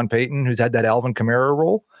Broncos with Sean Payton, who's had that Alvin Kamara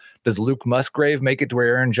role? Does Luke Musgrave make it to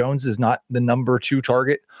where Aaron Jones is not the number 2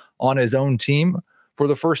 target on his own team for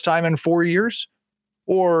the first time in 4 years?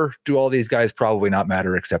 Or do all these guys probably not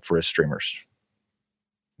matter except for as streamers?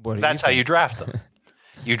 That's how you draft them.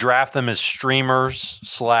 You draft them as streamers /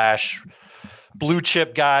 blue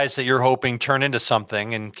chip guys that you're hoping turn into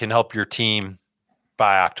something and can help your team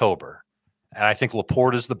by October. And I think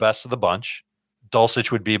Laporte is the best of the bunch.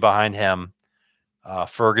 Dulcich would be behind him.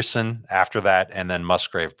 Ferguson after that, and then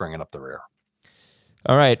Musgrave bringing up the rear.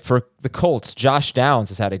 All right, for the Colts, Josh Downs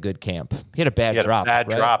has had a good camp. He had a bad drop.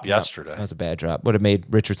 Drop yesterday. That was a bad drop. Would have made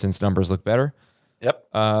Richardson's numbers look better.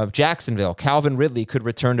 Yep. Jacksonville, Calvin Ridley could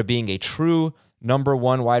return to being a true number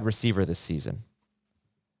 1 wide receiver this season.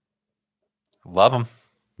 Love him.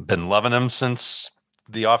 Been loving him since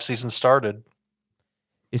the offseason started.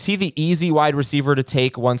 Is he the easy wide receiver to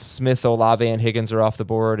take once Smith, Olave, and Higgins are off the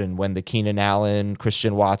board, and when the Keenan Allen,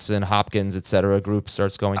 Christian Watson, Hopkins, etc. group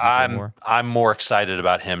starts going to more? I'm more excited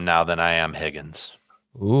about him now than I am Higgins.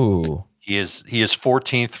 Ooh. He is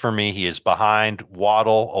 14th for me. He is behind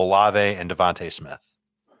Waddle, Olave, and Devontae Smith.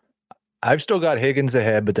 I've still got Higgins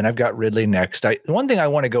ahead, but then I've got Ridley next. One thing I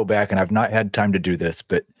want to go back, and I've not had time to do this,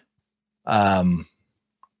 but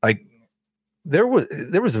there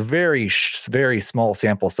was a very, very small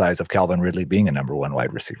sample size of Calvin Ridley being a number 1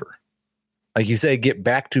 wide receiver. Like you say, get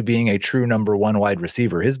back to being a true number 1 wide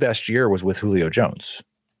receiver. His best year was with Julio Jones.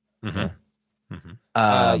 Mm-hmm.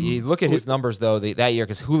 Mm-hmm. You look at his numbers though that year,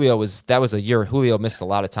 because that was a year Julio missed a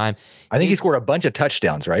lot of time. I think he scored a bunch of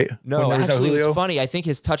touchdowns, right? No, actually, it was funny. I think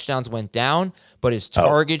his touchdowns went down, but his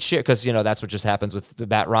target share, because that's what just happens with the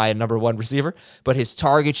Matt Ryan number 1 receiver. But his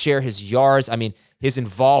target share, his yards, his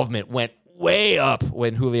involvement went way up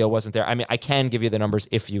when Julio wasn't there. I can give you the numbers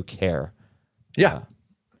if you care. Yeah.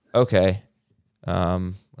 Okay.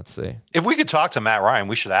 Let's see. If we could talk to Matt Ryan,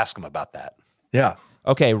 we should ask him about that. Yeah.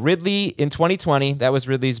 Okay, Ridley in 2020, that was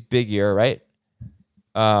Ridley's big year, right?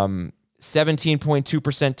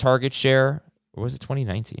 17.2% target share. Or was it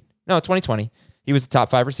 2019? No, 2020. He was the top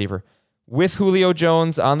 5 receiver. With Julio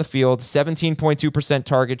Jones on the field, 17.2%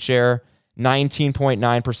 target share,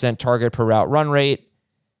 19.9% target per route run rate.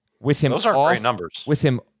 With him, those aren't great numbers. With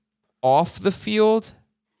him off the field.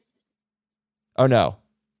 Oh no!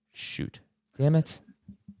 Shoot! Damn it!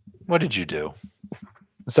 What did you do?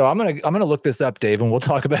 So I'm gonna look this up, Dave, and we'll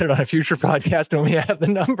talk about it on a future podcast when we have the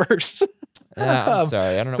numbers. I'm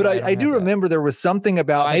sorry, I don't know. But I do remember there was something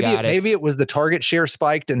about maybe it was the target share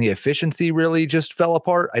spiked and the efficiency really just fell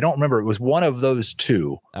apart. I don't remember. It was one of those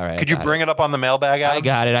two. All right. Could you bring it up on the mailbag, Adam? I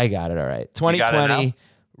got it. All right. 2020.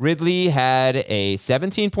 Ridley had a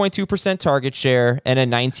 17.2% target share and a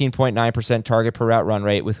 19.9% target per route run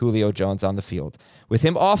rate with Julio Jones on the field. With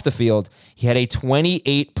him off the field, he had a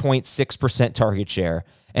 28.6% target share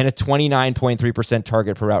and a 29.3%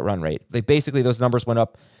 target per route run rate. Basically, those numbers went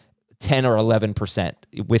up 10 or 11%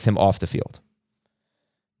 with him off the field.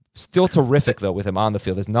 Still terrific, though, with him on the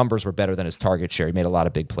field. His numbers were better than his target share. He made a lot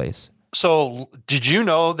of big plays. So did you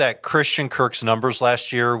know that Christian Kirk's numbers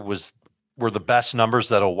last year were the best numbers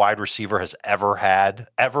that a wide receiver has ever had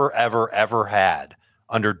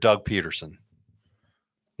under Doug Peterson?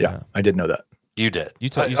 Yeah, I did know that. You did. You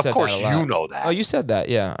said of course, that a lot. you know that. Oh, you said that.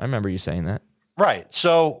 Yeah, I remember you saying that. Right.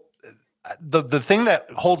 So the thing that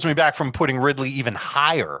holds me back from putting Ridley even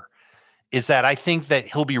higher is that I think that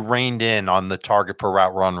he'll be reined in on the target per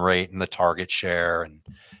route run rate and the target share, and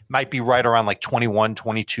might be right around like 21,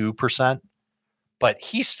 22%. But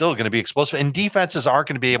he's still going to be explosive. And defenses aren't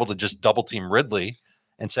going to be able to just double team Ridley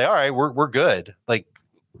and say, all right, we're good. Like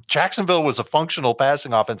Jacksonville was a functional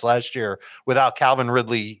passing offense last year without Calvin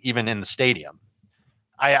Ridley even in the stadium.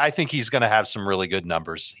 I think he's going to have some really good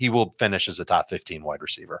numbers. He will finish as a top 15 wide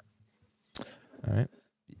receiver. All right.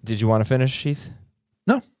 Did you want to finish, Heath?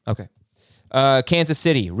 No. Okay. Kansas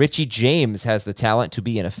City. Richie James has the talent to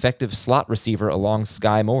be an effective slot receiver along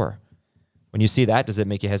Sky Moore. When you see that, does it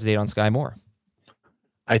make you hesitate on Sky Moore?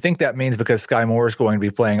 I think that means because Sky Moore is going to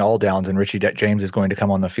be playing all downs and Richie James is going to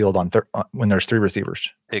come on the field on when there's 3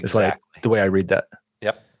 receivers. Exactly. The way I read that.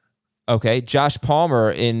 Yep. Okay. Josh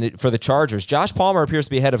Palmer for the Chargers. Josh Palmer appears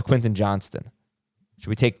to be ahead of Quentin Johnston. Should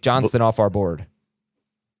we take Johnston off our board?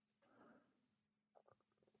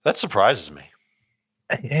 That surprises me.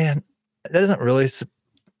 And it doesn't really.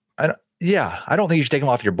 I don't think you should take him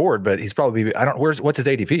off your board, but he's probably. What's his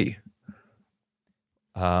ADP?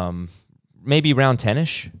 Maybe round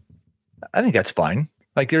 10-ish. I think that's fine.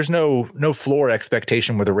 Like there's no floor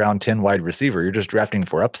expectation with a round 10 wide receiver. You're just drafting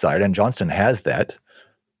for upside, and Johnston has that.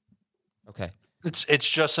 Okay.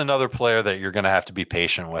 It's just another player that you're going to have to be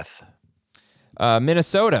patient with.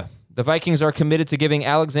 Minnesota. The Vikings are committed to giving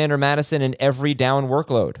Alexander Mattison an every down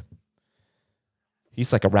workload.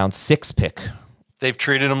 He's like a round 6 pick. They've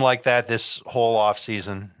treated him like that this whole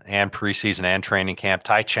offseason and preseason and training camp.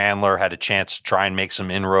 Ty Chandler had a chance to try and make some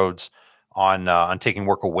inroads on taking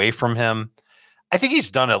work away from him. I think he's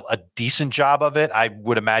done a decent job of it. I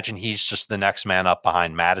would imagine he's just the next man up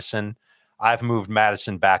behind Madison. I've moved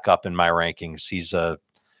Madison back up in my rankings. He's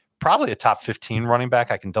probably a top 15 running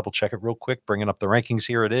back. I can double check it real quick. Bringing up the rankings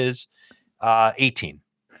here. It is 18,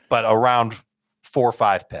 but around 4 or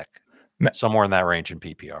 5 pick, somewhere in that range in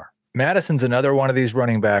PPR. Madison's another one of these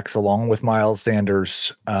running backs along with Miles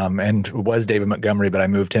Sanders and was David Montgomery, but I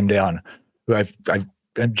moved him down, who I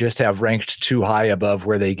just have ranked too high above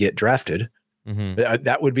where they get drafted. Mm-hmm.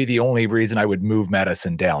 That would be the only reason I would move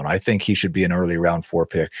Madison down. I think he should be an early round 4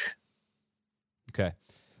 pick. Okay.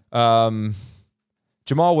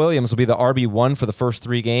 Jamal Williams will be the RB1 for the first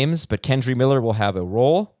 3 games, but Kendry Miller will have a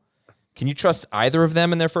role. Can you trust either of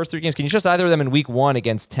them in their first 3 games? Can you trust either of them in week 1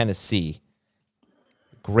 against Tennessee?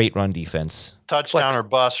 Great run defense. Touchdown or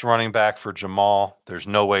bust running back for Jamal. There's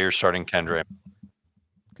no way you're starting Kendry.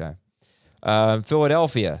 Okay.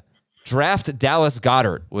 Philadelphia. Draft Dallas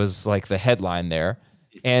Goedert was like the headline there.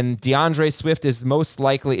 And DeAndre Swift is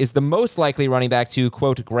the most likely running back to,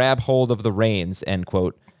 quote, grab hold of the reins, end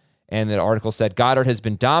quote. And the article said Goddard has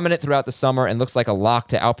been dominant throughout the summer and looks like a lock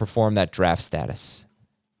to outperform that draft status.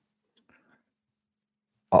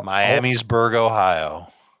 Miamisburg, Ohio.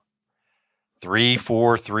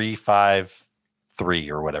 3-4-3-5-3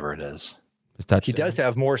 or whatever it is. He does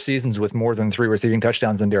have more seasons with more than 3 receiving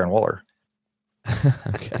touchdowns than Darren Waller.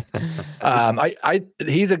 Okay.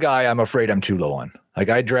 He's a guy I'm afraid I'm too low on. Like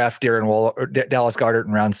I draft Darren Waller or Dallas Goedert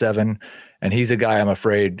in round 7, and he's a guy I'm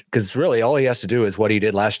afraid because really all he has to do is what he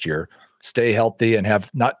did last year: stay healthy and have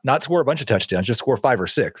not score a bunch of touchdowns, just score 5 or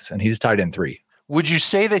 6, and he's tied in 3. Would you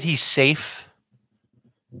say that he's safe?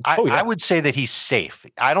 I would say that he's safe.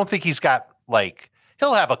 I don't think he's got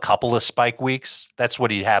he'll have a couple of spike weeks. That's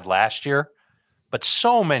what he had last year. But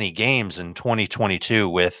so many games in 2022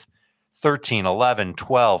 with 13, 11,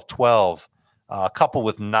 12, 12, a couple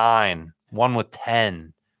with 9, one with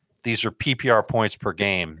 10. These are PPR points per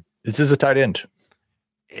game. This is a tight end.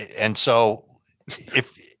 And so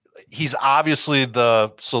if he's obviously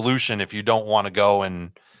the solution if you don't want to go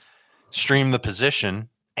and stream the position,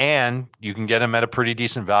 and you can get him at a pretty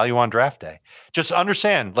decent value on draft day. Just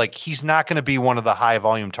understand, he's not going to be one of the high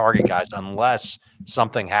volume target guys unless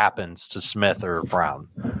something happens to Smith or Brown.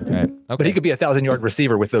 Right. Okay. But he could be a 1,000-yard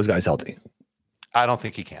receiver with those guys healthy. I don't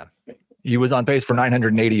think he can. He was on pace for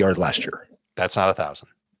 980 yards last year. That's not 1,000.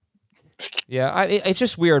 Yeah, it's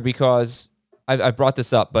just weird because I brought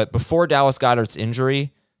this up, but before Dallas Goedert's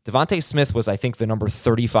injury, Devontae Smith was, I think, the number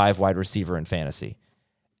 35 wide receiver in fantasy.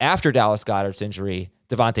 After Dallas Goedert's injury,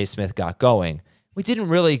 Devontae Smith got going. We didn't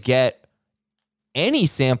really get any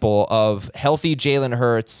sample of healthy Jalen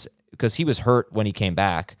Hurts because he was hurt when he came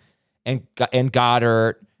back, and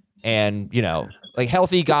Goddard, and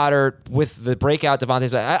healthy Goddard with the breakout Devontae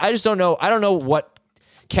Smith. I just don't know. I don't know what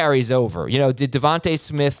carries over. Did Devontae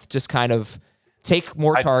Smith just kind of take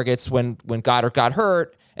more targets when Goddard got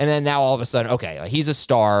hurt, and then now all of a sudden, okay, he's a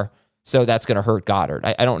star, so that's going to hurt Goddard.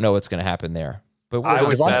 I don't know what's going to happen there. But I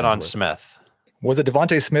would bet on Smith. Was a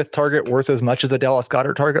Devontae Smith target worth as much as a Dallas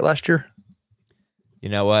Goedert target last year? You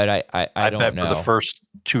know what? I don't bet know. For the first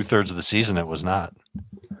 2/3 of the season, it was not.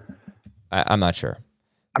 I'm not sure.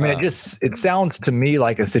 I mean, it sounds to me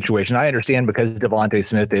like a situation. I understand because Devontae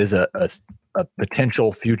Smith is a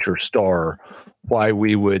potential future star, why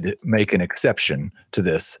we would make an exception to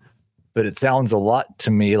this. But it sounds a lot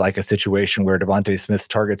to me like a situation where Devontae Smith's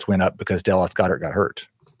targets went up because Dallas Goedert got hurt.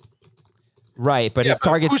 Right, but his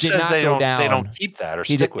targets did not go down. They don't keep that or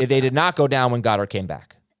stick with They did not go down when Goddard came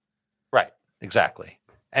back. Right, exactly.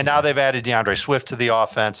 And now they've added DeAndre Swift to the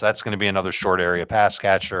offense. That's going to be another short area pass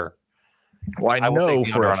catcher. Well, I know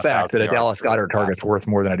for a fact that a Dallas Goedert target's worth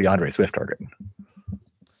more than a DeAndre Swift target.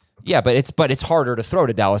 Yeah, but it's harder to throw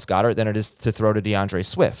to Dallas Goedert than it is to throw to DeAndre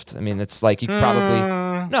Swift. I mean, it's like you probably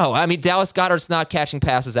no. I mean, Dallas Goedert's not catching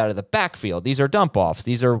passes out of the backfield. These are dump offs.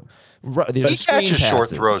 These are he catches short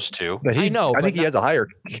throws too. But I think he has a higher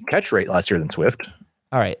catch rate last year than Swift.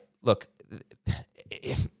 All right, look,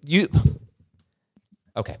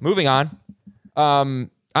 okay. Moving on.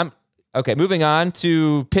 Moving on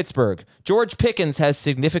to Pittsburgh. George Pickens has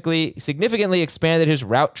significantly expanded his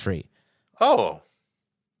route tree. Oh.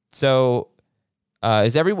 So,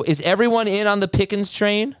 is everyone in on the Pickens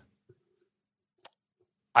train?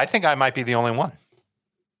 I think I might be the only one.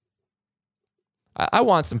 I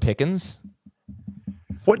want some Pickens.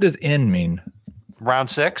 What does in mean? Round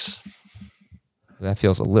 6. That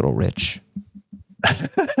feels a little rich.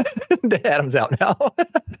 Adam's out now.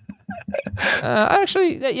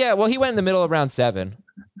 Actually, yeah. Well, he went in the middle of round 7.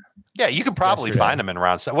 Yeah, you could probably find him in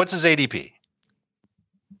round 7. What's his ADP?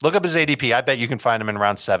 Look up his ADP. I bet you can find him in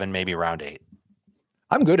round 7, maybe round 8.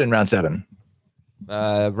 I'm good in round 7.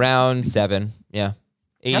 Round 7, yeah.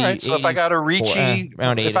 80, all right. So if I got to reach,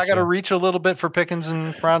 round 8, if I got to reach a little bit for Pickens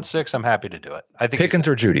in round 6, I'm happy to do it. I think Pickens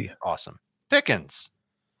or Jeudy. Awesome. Pickens.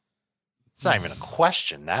 It's not even a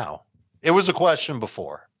question now. It was a question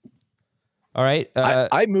before. All right.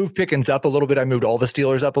 I moved Pickens up a little bit. I moved all the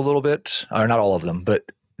Steelers up a little bit, or not all of them, but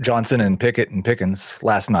Johnson and Pickett and Pickens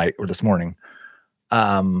last night or this morning.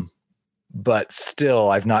 But still,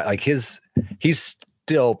 I've not like he's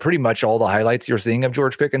still pretty much all the highlights you're seeing of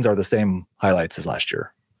George Pickens are the same highlights as last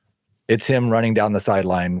year. It's him running down the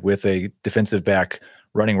sideline with a defensive back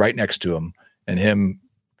running right next to him and him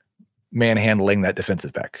manhandling that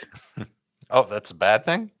defensive back. Oh, that's a bad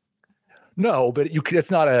thing? No, but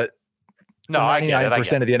it's not a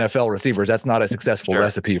 99% of the NFL receivers. That's not a successful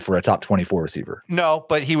recipe for a top 24 receiver. No,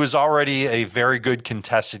 but he was already a very good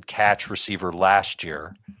contested catch receiver last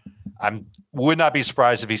year. Would not be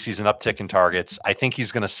surprised if he sees an uptick in targets. I think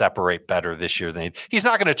he's going to separate better this year than he's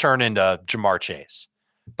not going to turn into Jamar Chase,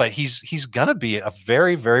 but he's going to be a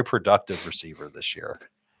very, very productive receiver this year.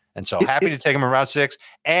 And so happy to take him in round 6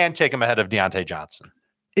 and take him ahead of Deontay Johnson.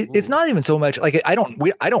 It's not even so much like I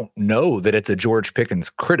don't know that it's a George Pickens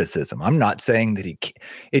criticism. I'm not saying that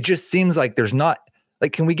it just seems like there's not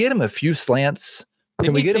like, can we get him a few slants?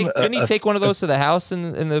 Didn't he take one of those to the house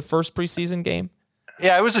in the first preseason game?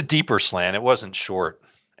 Yeah, it was a deeper slant. It wasn't short.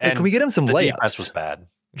 And can we get him some layups? Defense was bad.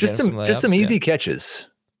 Just some easy catches.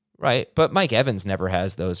 Right, but Mike Evans never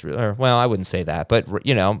has those. Well, I wouldn't say that, but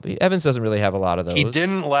Evans doesn't really have a lot of those. He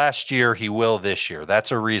didn't last year. He will this year.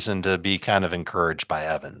 That's a reason to be kind of encouraged by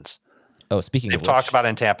Evans. Oh, speaking of which, they've talked about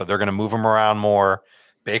in Tampa, they're going to move him around more.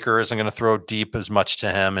 Baker isn't going to throw deep as much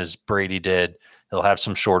to him as Brady did. He'll have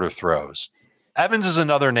some shorter throws. Evans is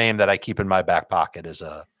another name that I keep in my back pocket as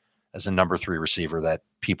a number 3 receiver that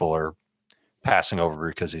people are passing over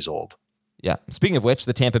because he's old. Yeah. Speaking of which,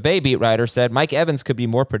 the Tampa Bay beat writer said Mike Evans could be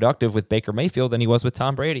more productive with Baker Mayfield than he was with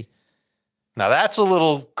Tom Brady. Now, that's a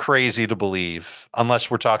little crazy to believe, unless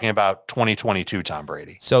we're talking about 2022 Tom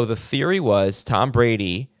Brady. So the theory was Tom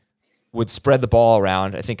Brady would spread the ball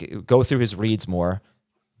around, I think go through his reads more.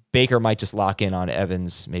 Baker might just lock in on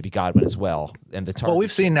Evans, maybe Godwin as well. And the well,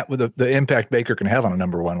 we've seen that with the impact Baker can have on a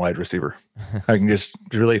number 1 wide receiver. I can just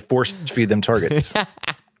really force feed them targets.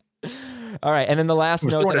 All right, and then the last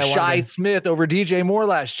note that I wanted Smith over DJ Moore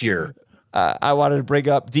last year. I wanted to bring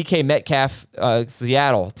up DK Metcalf,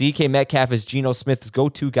 Seattle. DK Metcalf is Geno Smith's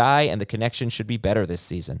go-to guy, and the connection should be better this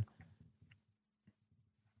season.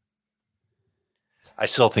 I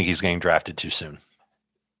still think he's getting drafted too soon.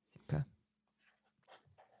 Okay.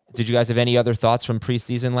 Did you guys have any other thoughts from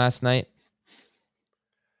preseason last night?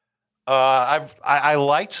 I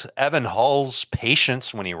liked Evan Hull's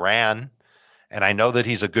patience when he ran. And I know that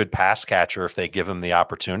he's a good pass catcher if they give him the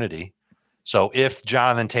opportunity. So if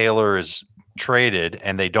Jonathan Taylor is traded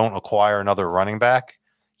and they don't acquire another running back,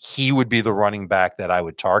 he would be the running back that I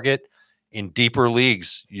would target. In deeper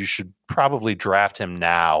leagues, you should probably draft him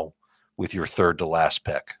now with your 3rd to last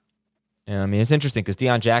pick. Yeah, I mean, it's interesting because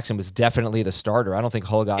Deion Jackson was definitely the starter. I don't think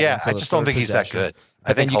Hull got. Yeah, I just don't think he's that good.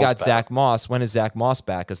 But then you Hull's got better. Zach Moss. When is Zach Moss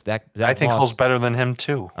back? Because I think Hull's better than him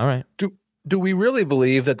too. All right. Do we really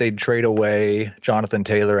believe that they'd trade away Jonathan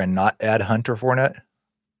Taylor and not add Hunter Fournette?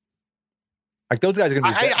 Like those guys are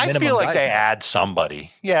going to be. I feel like they add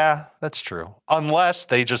somebody. Yeah, that's true. Unless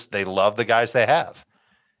they love the guys they have.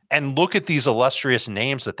 And look at these illustrious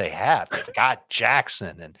names that they have. They've got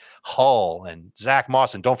Jackson and Hull and Zach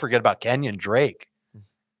Moss, and don't forget about Kenyon Drake.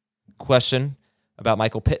 Question about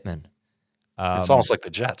Michael Pittman. It's almost like the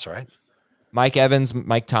Jets, right? Mike Evans,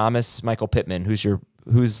 Mike Thomas, Michael Pittman.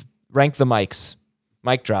 Who's rank the mics?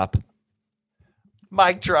 Mic drop.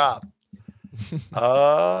 Mic drop.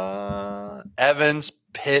 Evans,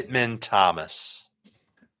 Pittman, Thomas.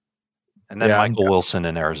 And then Michael Wilson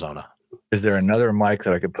in Arizona. Is there another Mike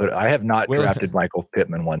that I could put? I have not drafted Michael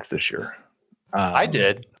Pittman once this year. I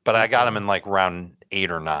did, but I got him in like round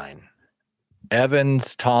 8 or 9.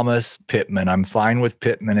 Evans, Thomas, Pittman. I'm fine with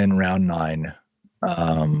Pittman in round 9.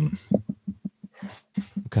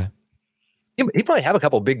 Okay. He probably have a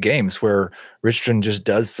couple big games where Richardson just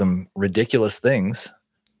does some ridiculous things,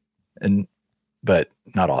 but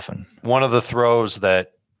not often. One of the throws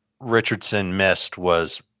that Richardson missed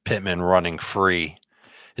was Pittman running free.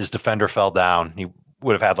 His defender fell down. He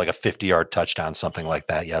would have had like a 50-yard touchdown, something like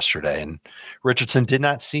that yesterday. And Richardson did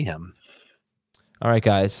not see him. All right,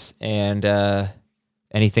 guys. And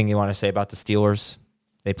anything you want to say about the Steelers?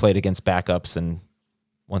 They played against backups and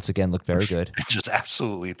once again looked very good. Just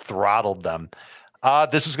absolutely throttled them.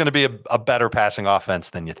 This is going to be a better passing offense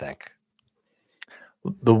than you think.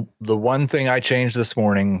 The one thing I changed this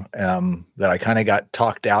morning that I kind of got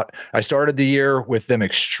talked out. I started the year with them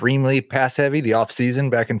extremely pass heavy, the offseason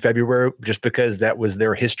back in February, just because that was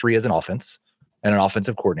their history as an offense and an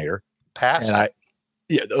offensive coordinator. Canada's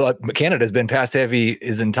been pass heavy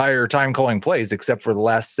his entire time calling plays, except for the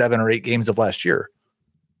last 7 or 8 games of last year.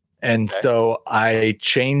 And so I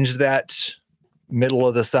changed that middle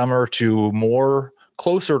of the summer to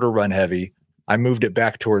closer to run heavy. I moved it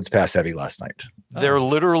back towards pass heavy last night. They're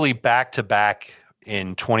literally back to back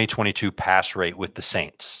in 2022 pass rate with the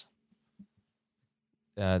Saints.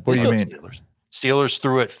 What do you mean? Steelers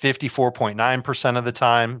threw it 54.9% of the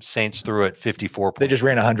time. Saints threw it 54%. They just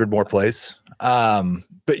ran 100 more plays.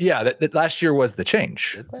 But yeah, that last year was the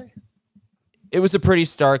change. Did they? It was a pretty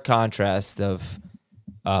stark contrast of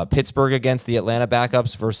Pittsburgh against the Atlanta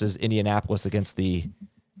backups versus Indianapolis against the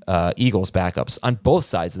Eagles backups on both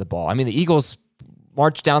sides of the ball. I mean, the Eagles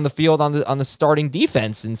marched down the field on the starting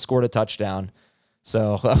defense and scored a touchdown.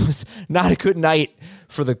 So that was not a good night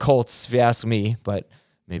for the Colts, if you ask me, but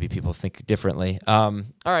maybe people think differently. All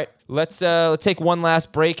right, let's take one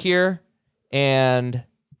last break here, and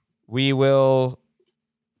we will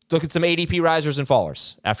look at some ADP risers and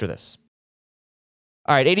fallers after this.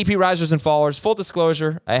 All right, ADP risers and fallers. Full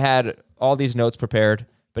disclosure, I had all these notes prepared,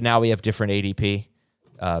 but now we have different ADP.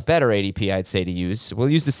 Better ADP, I'd say, to use. We'll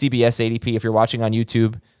use the CBS ADP. If you're watching on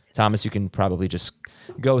YouTube, Thomas, you can probably just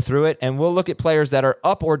go through it. And we'll look at players that are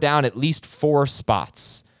up or down at least 4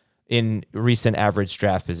 spots in recent average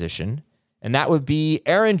draft position. And that would be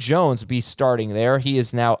Aaron Jones would be starting there. He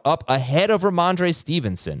is now up ahead of Ramondre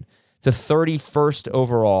Stevenson to 31st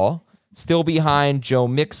overall. Still behind Joe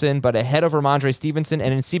Mixon, but ahead of Ramondre Stevenson.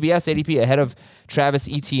 And in CBS ADP, ahead of Travis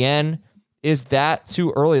Etienne. Is that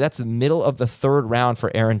too early? That's the middle of the 3rd round for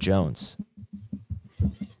Aaron Jones.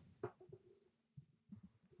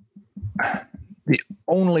 The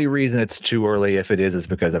only reason it's too early, if it is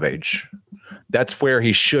because of age. That's where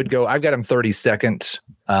he should go. I've got him 32nd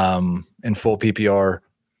in full PPR.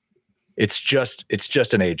 It's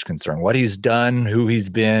just an age concern. What he's done, who he's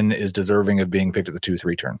been, is deserving of being picked at the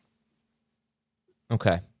 2-3 turn.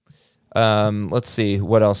 Okay. Let's see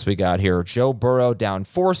what else we got here. Joe Burrow down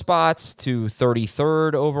 4 spots to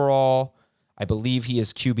 33rd overall. I believe he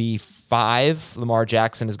is QB 5. Lamar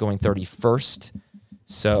Jackson is going 31st.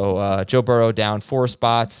 So Joe Burrow down 4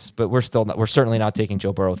 spots, but we're certainly not taking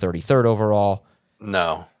Joe Burrow 33rd overall.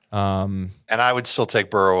 No. And I would still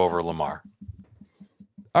take Burrow over Lamar.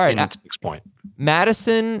 All right. 6 point.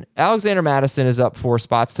 Alexander Madison is up 4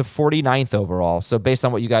 spots to 49th overall. So based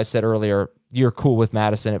on what you guys said earlier, you're cool with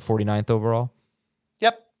Madison at 49th overall?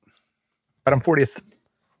 Yep. But I'm 40th.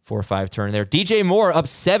 4-5 turn there. DJ Moore up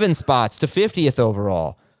 7 spots to 50th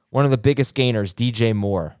overall. One of the biggest gainers, DJ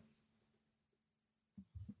Moore.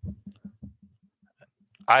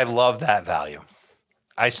 I love that value.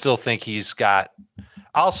 I still think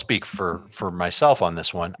I'll speak for myself on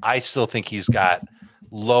this one. I still think he's got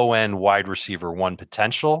low-end wide receiver 1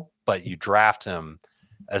 potential, but you draft him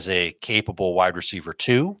as a capable wide receiver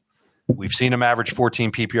 2. We've seen him average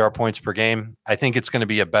 14 PPR points per game. I think it's going to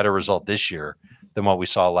be a better result this year than what we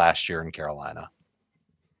saw last year in Carolina.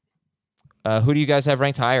 Who do you guys have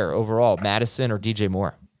ranked higher overall, Madison or DJ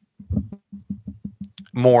Moore?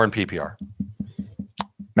 Moore in PPR.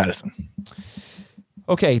 Madison.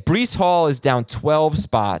 Okay, Breece Hall is down 12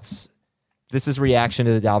 spots. This is reaction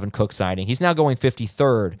to the Dalvin Cook signing. He's now going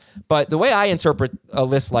 53rd. But the way I interpret a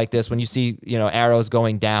list like this, when you see arrows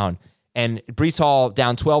going down, and Breece Hall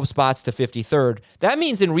down 12 spots to 53rd, that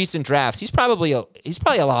means in recent drafts he's probably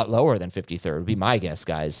a lot lower than 53rd. Would be my guess,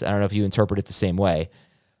 guys. I don't know if you interpret it the same way,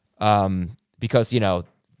 because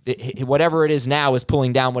whatever it is now is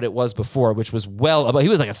pulling down what it was before, which was he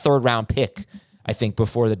was like a 3rd round pick, I think,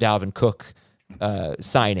 before the Dalvin Cook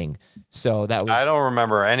signing. So that was. I don't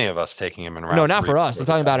remember any of us taking him in round. No, not 3 for us. I'm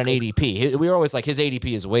talking about an ADP. We were always like his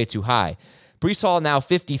ADP is way too high. Breece Hall now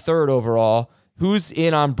 53rd overall. Who's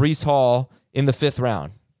in on Breece Hall in the 5th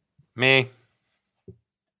round? Me.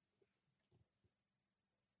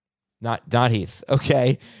 Not Heath.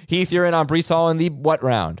 Okay. Heath, you're in on Breece Hall in the what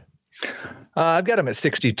round? I've got him at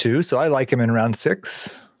 62, so I like him in round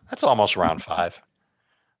 6. That's almost round 5.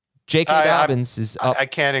 J.K. Dobbins is up. I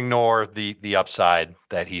can't ignore the upside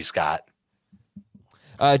that he's got.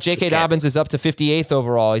 J.K. Dobbins is up to 58th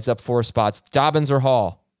overall. He's up 4 spots. Dobbins or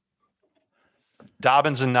Hall?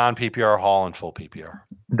 Dobbins in non-PPR, Hall in full PPR.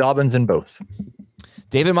 Dobbins in both.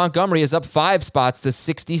 David Montgomery is up 5 spots to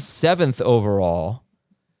 67th overall.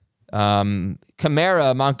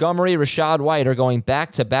 Kamara, Montgomery, Rashad White are going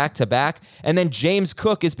back to back to back. And then James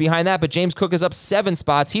Cook is behind that, but James Cook is up 7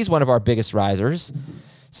 spots. He's one of our biggest risers.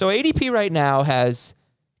 So ADP right now has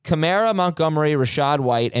Kamara, Montgomery, Rashad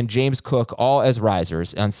White, and James Cook all as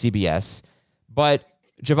risers on CBS. But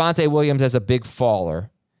Javonte Williams as a big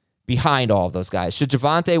faller behind all of those guys. Should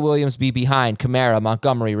Javonte Williams be behind Kamara,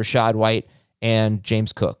 Montgomery, Rashad White, and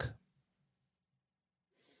James Cook?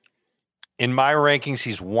 In my rankings,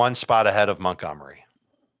 he's 1 spot ahead of Montgomery.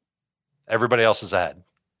 Everybody else is ahead.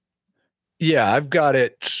 Yeah, I've got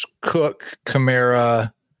it Cook,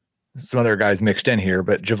 Kamara, some other guys mixed in here,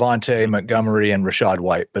 but Javonte, Montgomery, and Rashad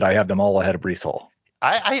White, but I have them all ahead of Breece Hall.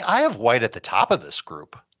 I have White at the top of this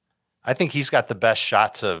group. I think he's got the best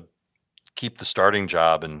shot to keep the starting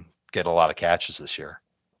job and get a lot of catches this year.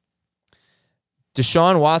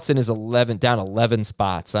 Deshaun Watson is down 11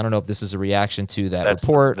 spots. I don't know if this is a reaction to that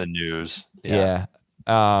report. The news. Yeah.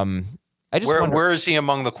 I just wonder, where is he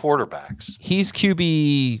among the quarterbacks? He's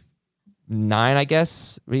QB 9, I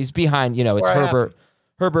guess. He's behind, it's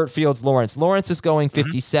Herbert, Fields, Lawrence. Lawrence is going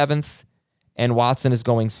 57th, and Watson is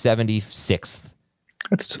going 76th.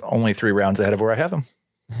 That's only 3 rounds ahead of where I have him.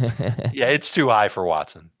 Yeah, it's too high for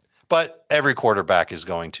Watson. But every quarterback is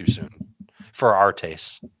going too soon for our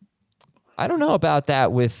tastes. I don't know about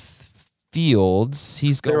that with Fields.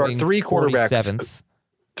 He's going. There are 3 quarterbacks.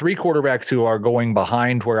 3 quarterbacks who are going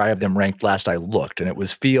behind where I have them ranked last I looked, and it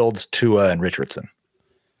was Fields, Tua, and Richardson.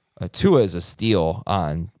 Tua is a steal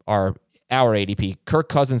on our ADP. Kirk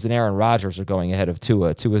Cousins and Aaron Rodgers are going ahead of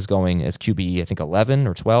Tua. Tua's going as QB, I think 11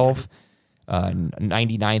 or 12,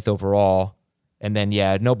 99th overall, and then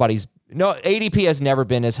ADP has never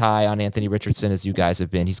been as high on Anthony Richardson as you guys have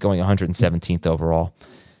been. He's going 117th overall.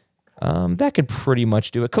 That could pretty much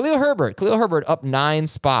do it. Khalil Herbert up 9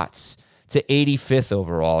 spots to 85th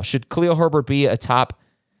overall. Should Khalil Herbert be a top?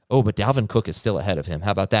 Oh, but Dalvin Cook is still ahead of him.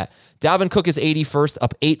 How about that? Dalvin Cook is 81st,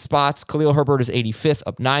 up 8 spots. Khalil Herbert is 85th,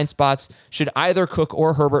 up 9 spots. Should either Cook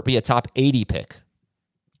or Herbert be a top 80 pick?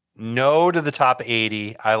 No to the top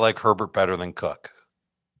 80. I like Herbert better than Cook.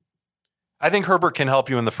 I think Herbert can help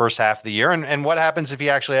you in the first half of the year. And what happens if he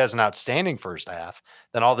actually has an outstanding first half?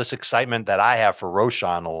 Then all this excitement that I have for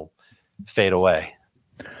Roschon will fade away.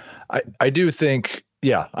 I do think,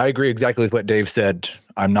 I agree exactly with what Dave said.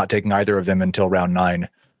 I'm not taking either of them until round 9,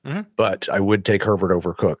 but I would take Herbert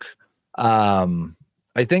over Cook. I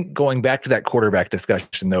think going back to that quarterback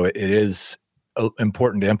discussion, though, it is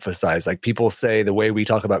important to emphasize. Like, people say the way we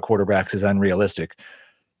talk about quarterbacks is unrealistic.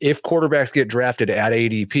 If quarterbacks get drafted at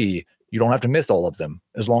ADP, you don't have to miss all of them.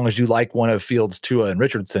 As long as you like one of Fields, Tua, and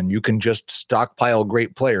Richardson, you can just stockpile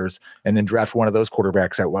great players and then draft one of those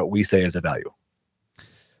quarterbacks at what we say is a value.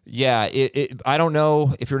 Yeah, I don't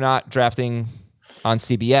know if you're not drafting on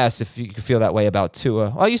CBS, if you feel that way about Tua.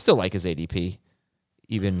 Well, you still like his ADP,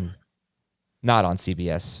 even not on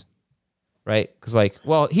CBS, right? Because,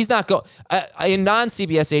 he's not going in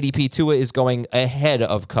non-CBS ADP. Tua is going ahead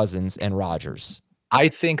of Cousins and Rodgers. I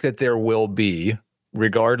think that there will be,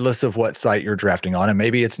 regardless of what site you're drafting on, and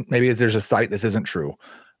maybe there's a site this isn't true,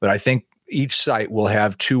 but I think each site will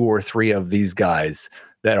have 2 or 3 of these guys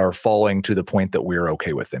that are falling to the point that we're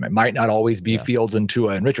okay with them. It might not always be Fields and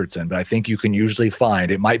Tua and Richardson, but I think you can usually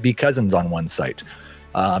find, it might be Cousins on one site.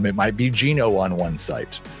 It might be Geno on one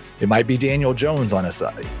site. It might be Daniel Jones on a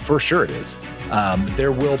side. For sure it is.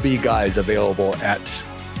 There will be guys available at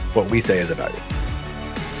what we say is a value.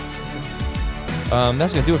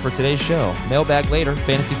 That's going to do it for today's show. Mailbag later,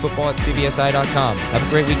 fantasyfootball@cbsi.com. Have a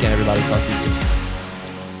great weekend, everybody. Talk to you soon.